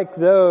not like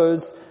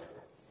those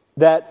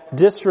that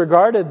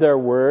disregarded their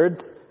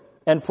words.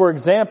 And for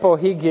example,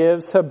 he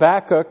gives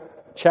Habakkuk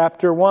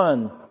chapter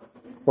 1.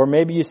 Or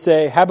maybe you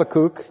say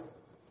Habakkuk.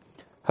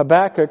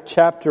 Habakkuk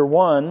chapter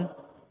 1,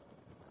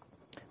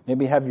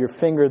 maybe have your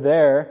finger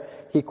there,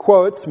 he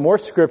quotes more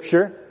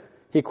scripture.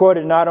 He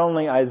quoted not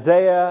only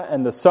Isaiah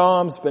and the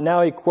Psalms, but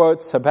now he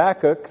quotes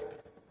Habakkuk.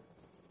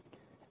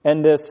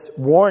 And this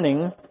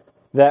warning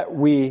that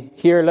we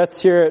hear,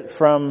 let's hear it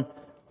from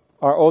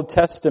our Old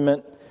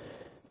Testament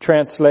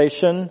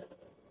translation.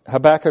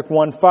 Habakkuk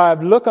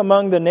 1:5, look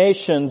among the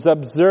nations,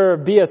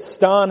 observe, be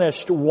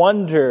astonished,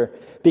 wonder,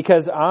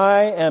 because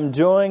I am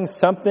doing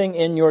something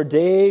in your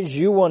days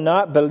you will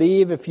not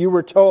believe if you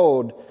were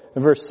told.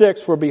 In verse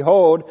 6, for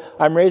behold,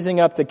 I'm raising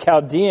up the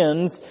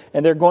Chaldeans,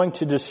 and they're going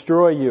to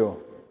destroy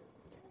you.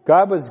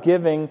 God was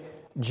giving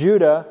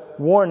Judah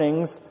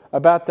warnings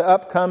about the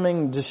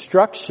upcoming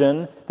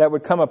destruction that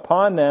would come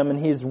upon them,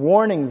 and he's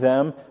warning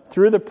them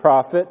through the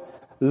prophet,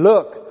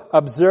 look,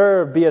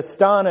 observe, be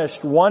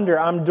astonished, wonder,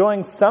 I'm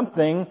doing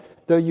something,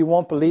 though you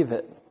won't believe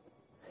it.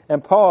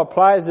 And Paul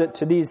applies it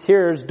to these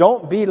hearers.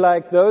 Don't be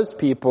like those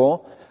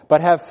people, but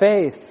have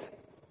faith.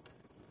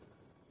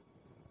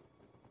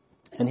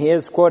 And he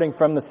is quoting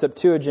from the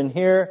Septuagint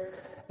here,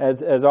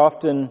 as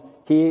often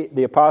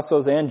the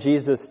apostles and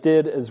Jesus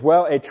did as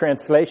well, a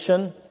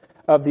translation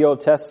of the Old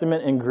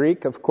Testament in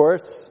Greek, of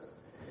course.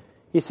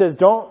 He says,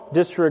 don't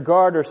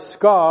disregard or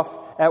scoff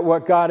at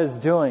what God is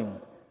doing.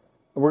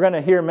 We're going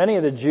to hear many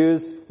of the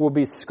Jews will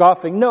be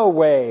scoffing. No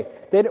way.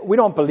 We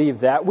don't believe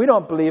that. We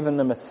don't believe in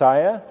the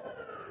Messiah.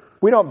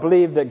 We don't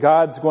believe that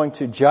God's going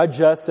to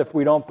judge us if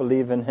we don't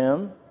believe in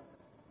Him.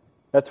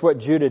 That's what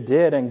Judah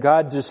did, and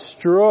God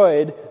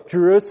destroyed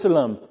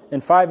Jerusalem in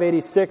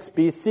 586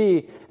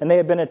 BC, and they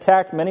had been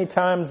attacked many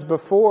times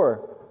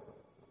before.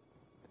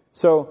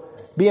 So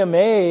be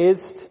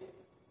amazed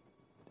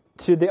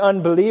to the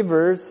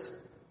unbelievers.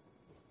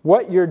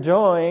 What you're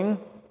doing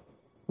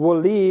will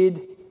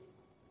lead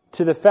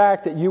to the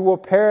fact that you will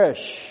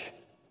perish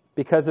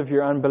because of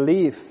your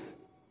unbelief.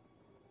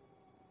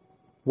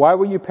 Why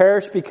will you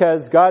perish?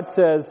 Because God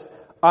says,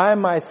 I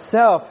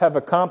myself have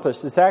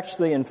accomplished. It's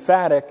actually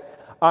emphatic.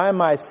 I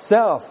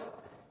myself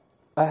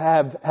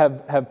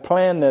have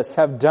planned this,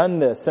 have done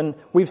this. And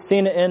we've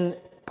seen it in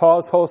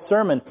Paul's whole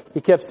sermon. He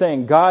kept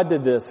saying, God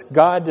did this,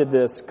 God did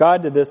this,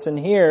 God did this. And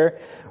here,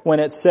 when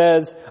it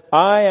says,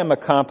 I am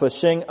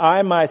accomplishing,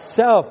 I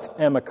myself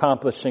am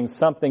accomplishing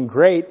something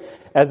great,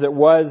 as it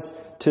was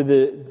to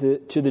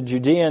the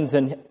Judeans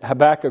in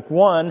Habakkuk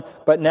 1,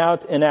 but now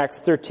in Acts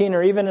 13,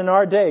 or even in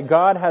our day,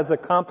 God has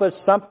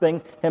accomplished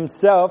something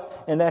Himself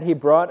in that He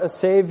brought a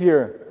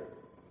Savior.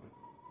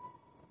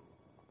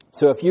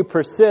 So if you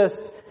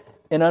persist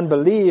in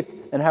unbelief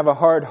and have a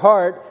hard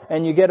heart,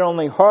 and you get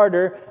only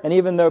harder, and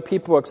even though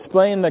people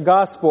explain the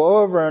gospel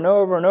over and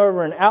over and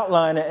over and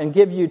outline it and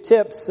give you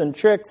tips and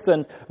tricks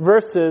and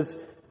verses,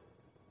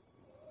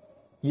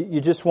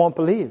 you just won't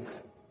believe.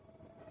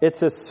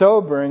 It's a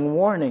sobering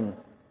warning.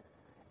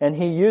 And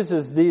he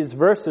uses these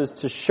verses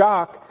to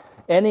shock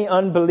any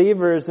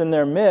unbelievers in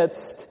their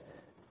midst,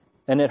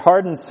 and it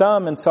hardened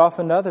some and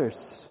softened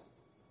others.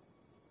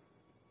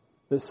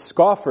 The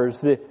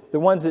scoffers, the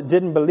ones that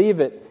didn't believe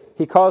it,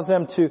 he calls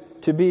them to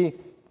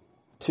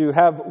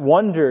have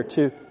wonder,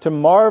 to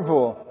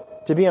marvel,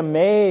 to be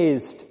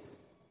amazed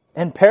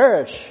and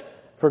perish.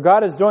 For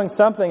God is doing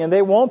something and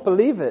they won't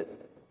believe it.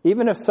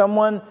 Even if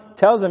someone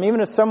tells them,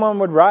 even if someone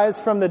would rise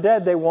from the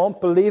dead, they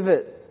won't believe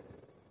it.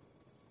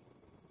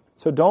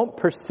 So don't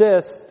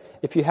persist.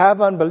 If you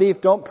have unbelief,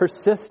 don't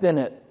persist in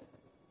it.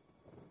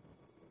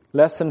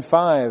 Lesson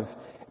 5,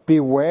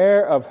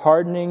 beware of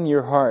hardening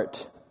your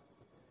heart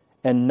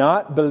and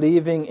not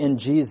believing in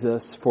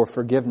Jesus for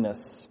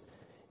forgiveness.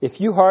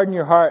 If you harden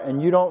your heart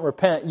and you don't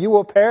repent, you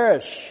will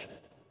perish.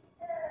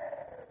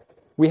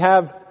 We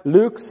have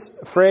Luke's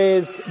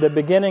phrase, the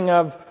beginning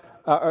of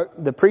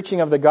the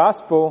preaching of the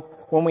gospel,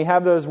 when we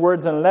have those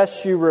words,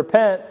 unless you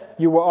repent,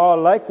 you will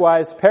all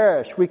likewise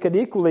perish. We could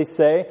equally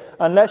say,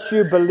 unless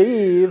you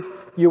believe,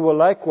 you will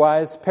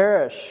likewise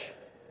perish.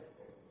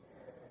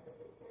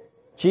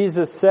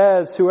 Jesus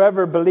says,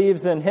 whoever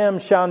believes in Him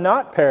shall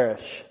not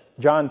perish.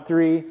 John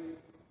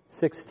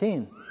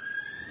 3:16.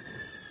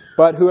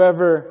 But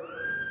whoever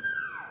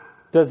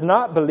does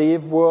not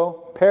believe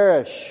will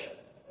perish.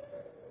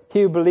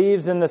 He who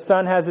believes in the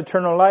Son has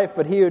eternal life,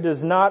 but he who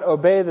does not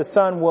obey the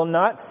Son will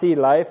not see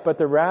life, but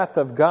the wrath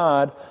of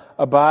God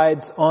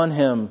abides on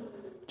him.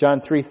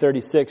 John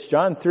 3:36.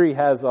 John 3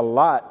 has a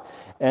lot.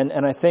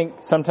 And I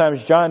think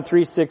sometimes John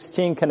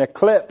 3:16 can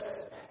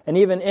eclipse. And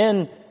even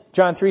in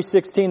John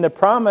 3:16, the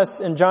promise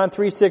in John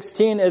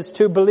 3:16 is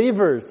to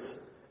believers,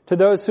 to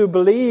those who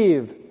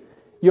believe.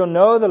 You'll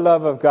know the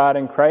love of God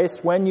in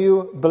Christ when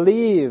you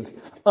believe.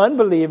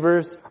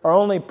 Unbelievers are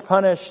only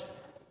punished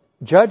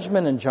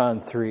judgment in John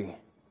 3.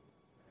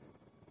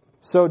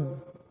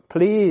 So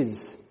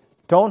please,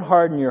 don't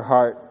harden your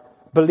heart.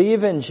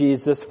 Believe in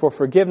Jesus for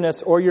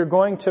forgiveness or you're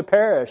going to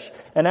perish.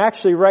 And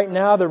actually right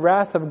now the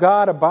wrath of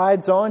God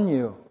abides on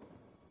you.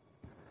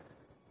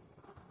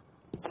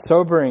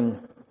 Sobering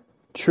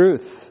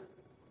truth.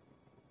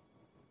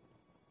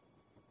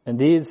 And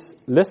these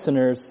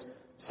listeners,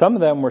 some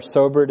of them were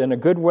sobered in a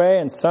good way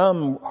and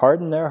some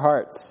hardened their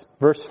hearts.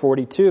 Verse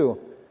 42.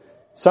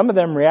 Some of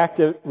them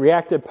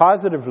reacted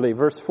positively.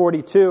 Verse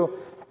 42,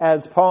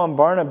 as Paul and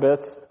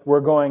Barnabas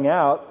were going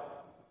out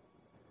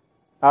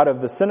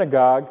of the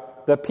synagogue,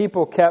 the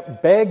people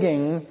kept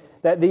begging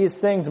that these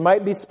things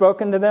might be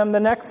spoken to them the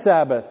next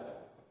Sabbath.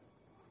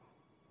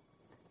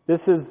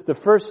 This is the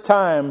first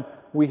time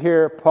we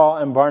hear Paul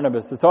and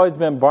Barnabas. It's always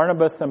been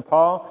Barnabas and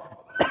Paul.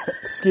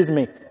 Excuse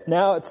me.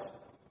 Now it's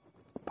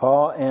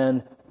Paul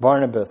and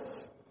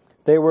Barnabas.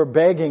 They were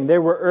begging. They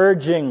were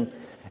urging.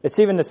 It's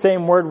even the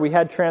same word we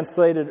had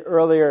translated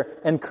earlier,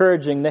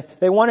 encouraging.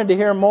 They wanted to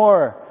hear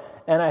more.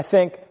 And I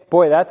think,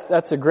 boy,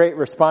 that's a great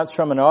response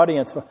from an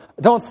audience.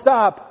 Don't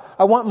stop.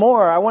 I want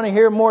more. I want to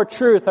hear more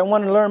truth. I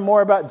want to learn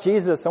more about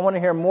Jesus. I want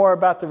to hear more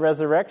about the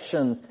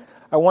resurrection.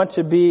 I want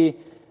to be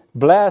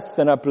blessed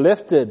and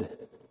uplifted.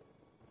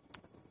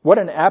 What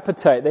an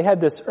appetite. They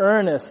had this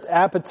earnest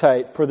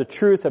appetite for the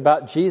truth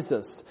about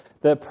Jesus,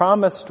 the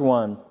promised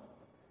one.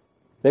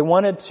 They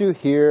wanted to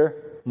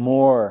hear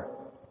more.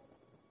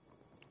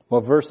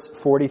 Well, verse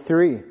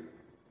 43.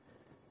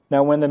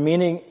 Now, when the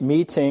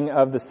meeting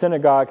of the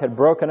synagogue had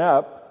broken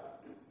up,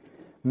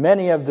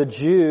 many of the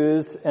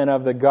Jews and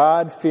of the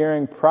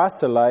God-fearing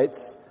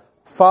proselytes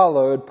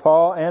followed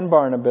Paul and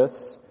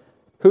Barnabas,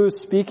 who,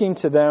 speaking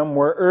to them,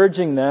 were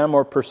urging them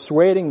or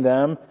persuading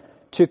them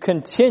to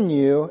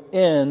continue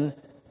in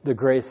the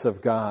grace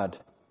of God.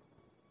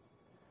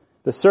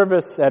 The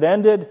service had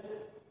ended,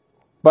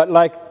 but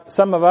like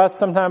some of us,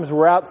 sometimes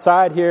we're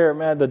outside here,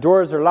 man, the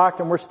doors are locked,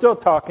 and we're still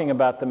talking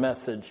about the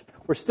message.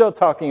 We're still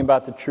talking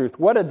about the truth.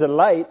 What a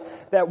delight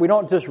that we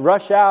don't just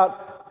rush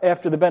out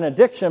after the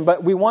benediction,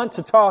 but we want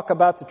to talk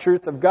about the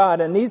truth of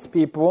God. And these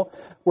people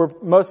were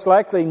most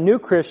likely new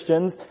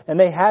Christians, and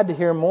they had to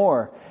hear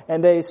more.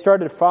 And they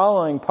started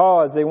following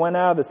Paul as they went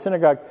out of the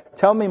synagogue.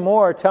 Tell me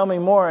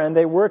more, and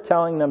they were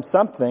telling them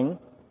something.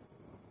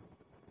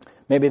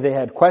 Maybe they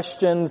had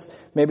questions.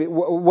 Maybe,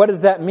 what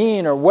does that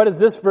mean? Or what does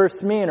this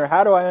verse mean? Or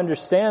how do I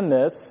understand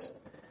this?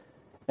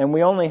 And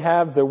we only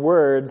have the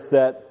words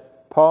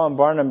that Paul and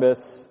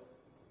Barnabas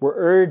were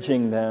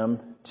urging them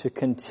to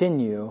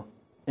continue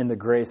in the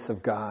grace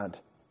of God.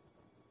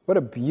 What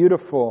a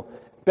beautiful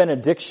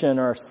benediction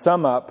or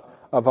sum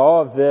up of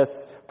all of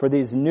this for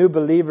these new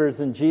believers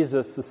in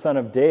Jesus, the Son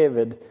of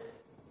David.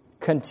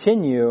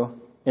 Continue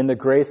in the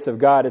grace of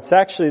God. It's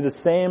actually the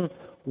same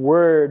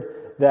word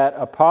that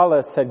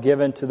Apollos had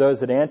given to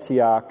those at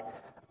Antioch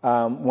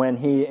when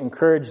he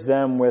encouraged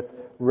them with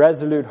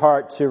resolute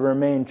heart to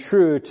remain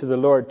true to the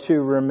Lord,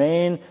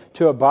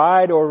 to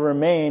abide or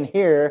remain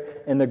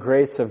here in the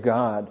grace of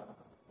God.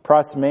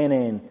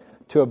 Prosmenein,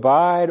 to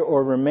abide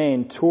or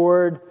remain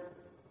toward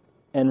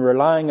and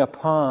relying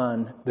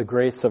upon the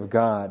grace of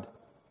God.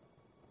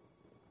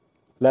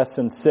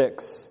 Lesson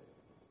 6.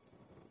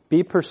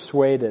 Be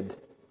persuaded.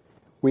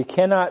 We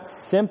cannot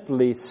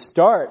simply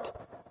start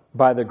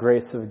by the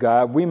grace of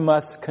God. We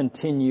must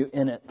continue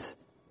in it.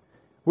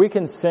 We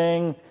can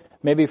sing,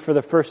 maybe for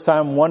the first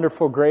time,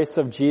 Wonderful Grace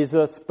of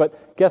Jesus,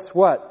 but guess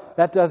what?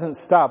 That doesn't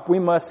stop. We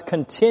must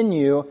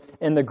continue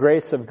in the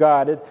grace of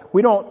God.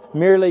 We don't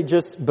merely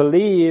just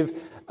believe,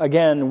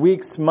 again,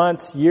 weeks,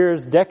 months,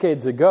 years,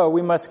 decades ago.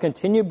 We must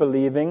continue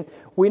believing.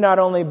 We not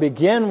only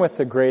begin with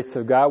the grace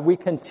of God, we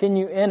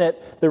continue in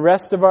it the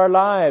rest of our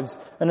lives.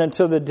 And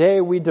until the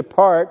day we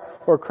depart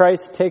or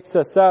Christ takes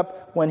us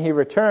up when He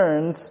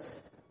returns,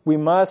 we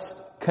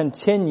must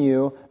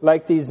continue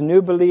like these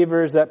new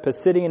believers at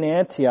Pisidian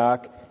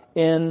Antioch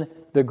in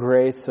the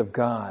grace of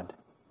God.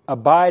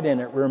 Abide in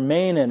it,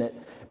 remain in it,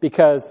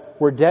 because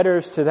we're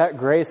debtors to that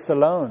grace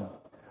alone.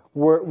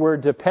 We're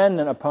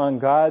dependent upon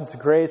God's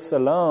grace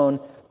alone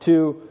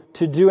to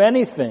do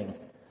anything,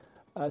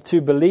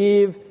 to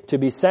believe, to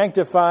be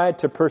sanctified,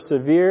 to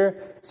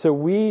persevere. So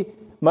we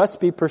must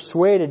be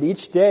persuaded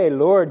each day,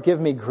 Lord, give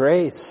me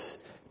grace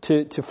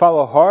to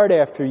follow hard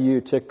after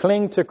you, to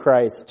cling to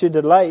Christ, to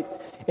delight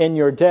in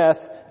your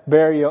death,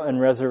 burial, and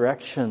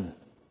resurrection.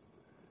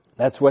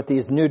 That's what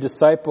these new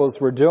disciples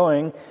were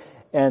doing.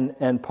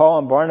 And Paul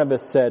and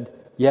Barnabas said,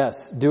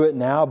 yes, do it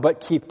now, but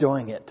keep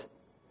doing it.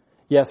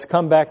 Yes,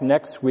 come back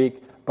next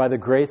week by the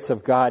grace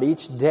of God.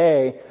 Each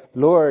day,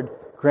 Lord,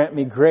 grant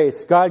me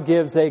grace. God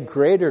gives a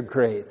greater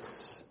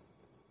grace.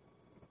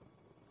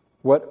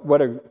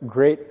 What a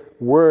great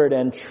word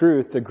and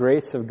truth, the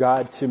grace of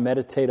God to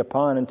meditate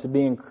upon and to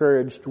be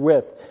encouraged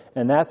with.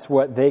 And that's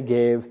what they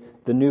gave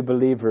the new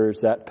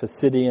believers at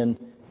Pisidian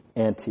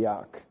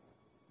Antioch.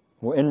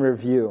 Well, in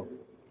review,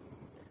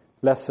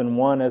 Lesson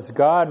 1, as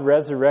God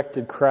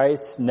resurrected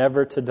Christ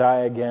never to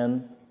die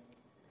again,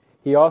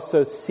 He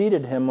also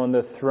seated Him on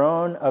the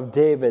throne of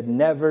David,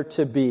 never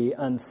to be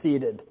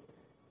unseated.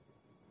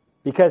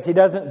 Because He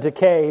doesn't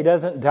decay, He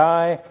doesn't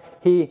die.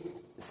 He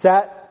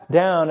sat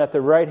down at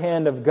the right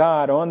hand of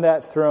God on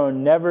that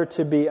throne, never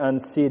to be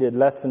unseated.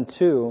 Lesson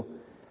 2,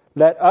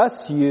 let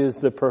us use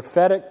the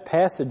prophetic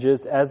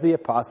passages as the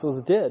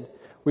apostles did.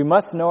 We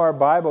must know our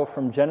Bible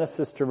from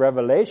Genesis to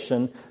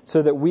Revelation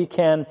so that we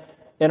can,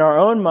 in our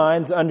own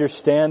minds,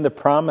 understand the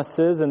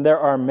promises, and there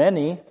are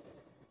many.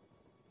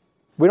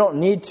 We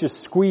don't need to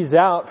squeeze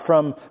out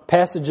from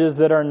passages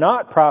that are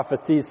not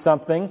prophecies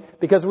something,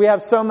 because we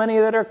have so many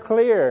that are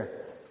clear.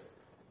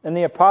 And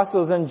the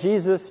apostles and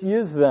Jesus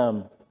use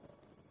them.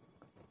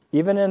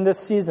 Even in this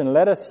season,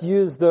 let us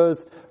use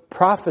those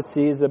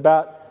prophecies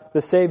about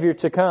the Savior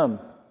to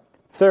come.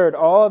 Third,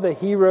 all the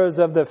heroes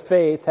of the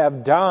faith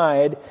have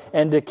died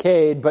and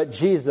decayed, but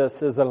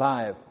Jesus is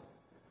alive.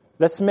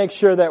 Let's make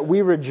sure that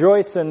we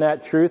rejoice in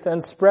that truth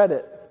and spread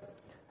it.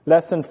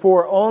 Lesson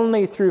 4,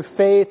 only through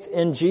faith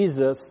in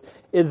Jesus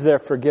is there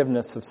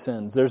forgiveness of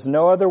sins. There's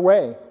no other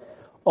way.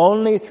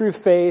 Only through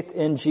faith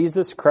in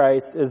Jesus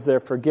Christ is there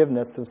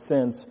forgiveness of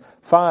sins.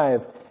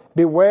 5,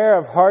 beware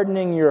of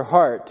hardening your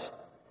heart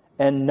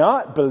and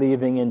not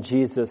believing in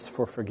Jesus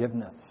for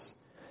forgiveness.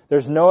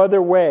 There's no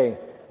other way.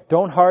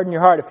 Don't harden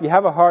your heart. If you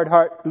have a hard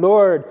heart,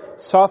 Lord,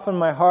 soften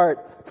my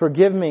heart.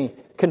 Forgive me.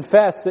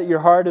 Confess that your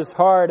heart is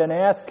hard and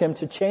ask Him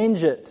to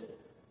change it.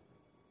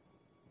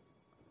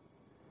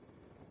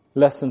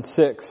 Lesson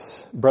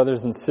 6,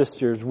 brothers and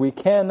sisters, we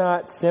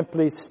cannot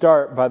simply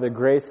start by the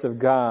grace of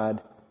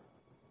God.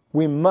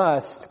 We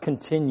must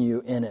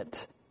continue in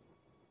it.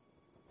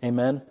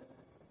 Amen.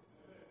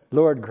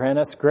 Lord, grant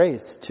us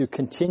grace to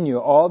continue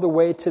all the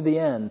way to the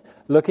end,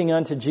 looking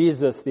unto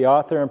Jesus, the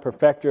author and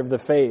perfecter of the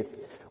faith.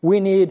 We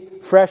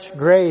need fresh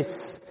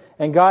grace,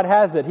 and God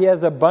has it. He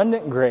has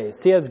abundant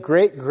grace. He has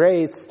great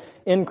grace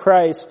in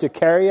Christ to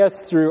carry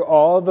us through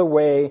all the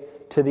way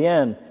to the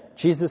end.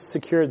 Jesus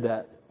secured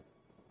that.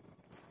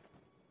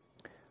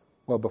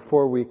 Well,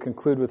 before we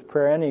conclude with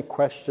prayer, any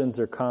questions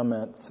or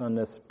comments on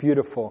this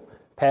beautiful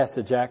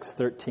passage, Acts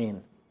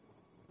 13?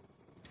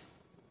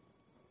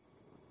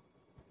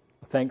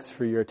 Thanks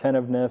for your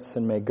attentiveness,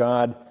 and may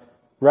God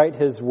write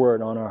His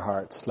word on our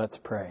hearts. Let's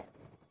pray.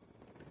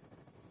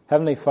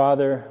 Heavenly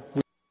Father,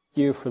 we thank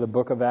You for the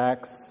book of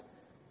Acts.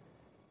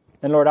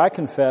 And Lord, I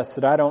confess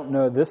that I don't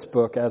know this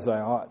book as I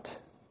ought.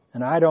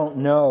 And I don't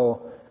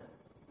know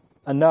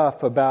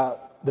enough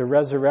about the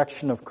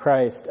resurrection of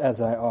Christ as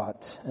I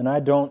ought. And I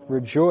don't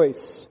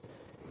rejoice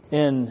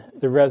in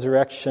the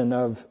resurrection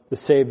of the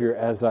Savior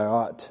as I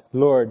ought.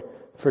 Lord,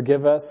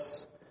 forgive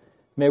us.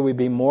 May we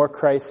be more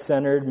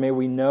Christ-centered. May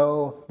we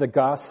know the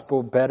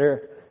gospel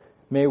better.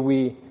 May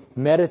we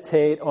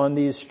meditate on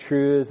these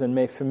truths, and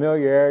may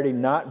familiarity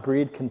not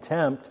breed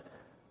contempt,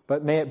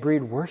 but may it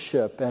breed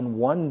worship and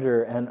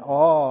wonder and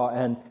awe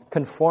and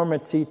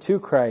conformity to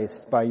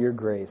Christ by Your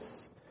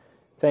grace.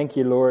 Thank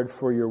You, Lord,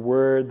 for Your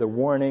word, the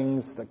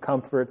warnings, the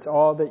comforts,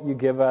 all that You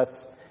give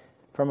us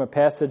from a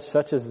passage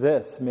such as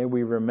this. May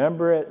we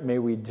remember it. May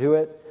we do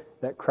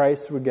it, that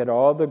Christ would get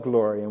all the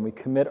glory, and we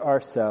commit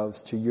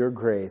ourselves to Your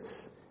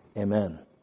grace. Amen.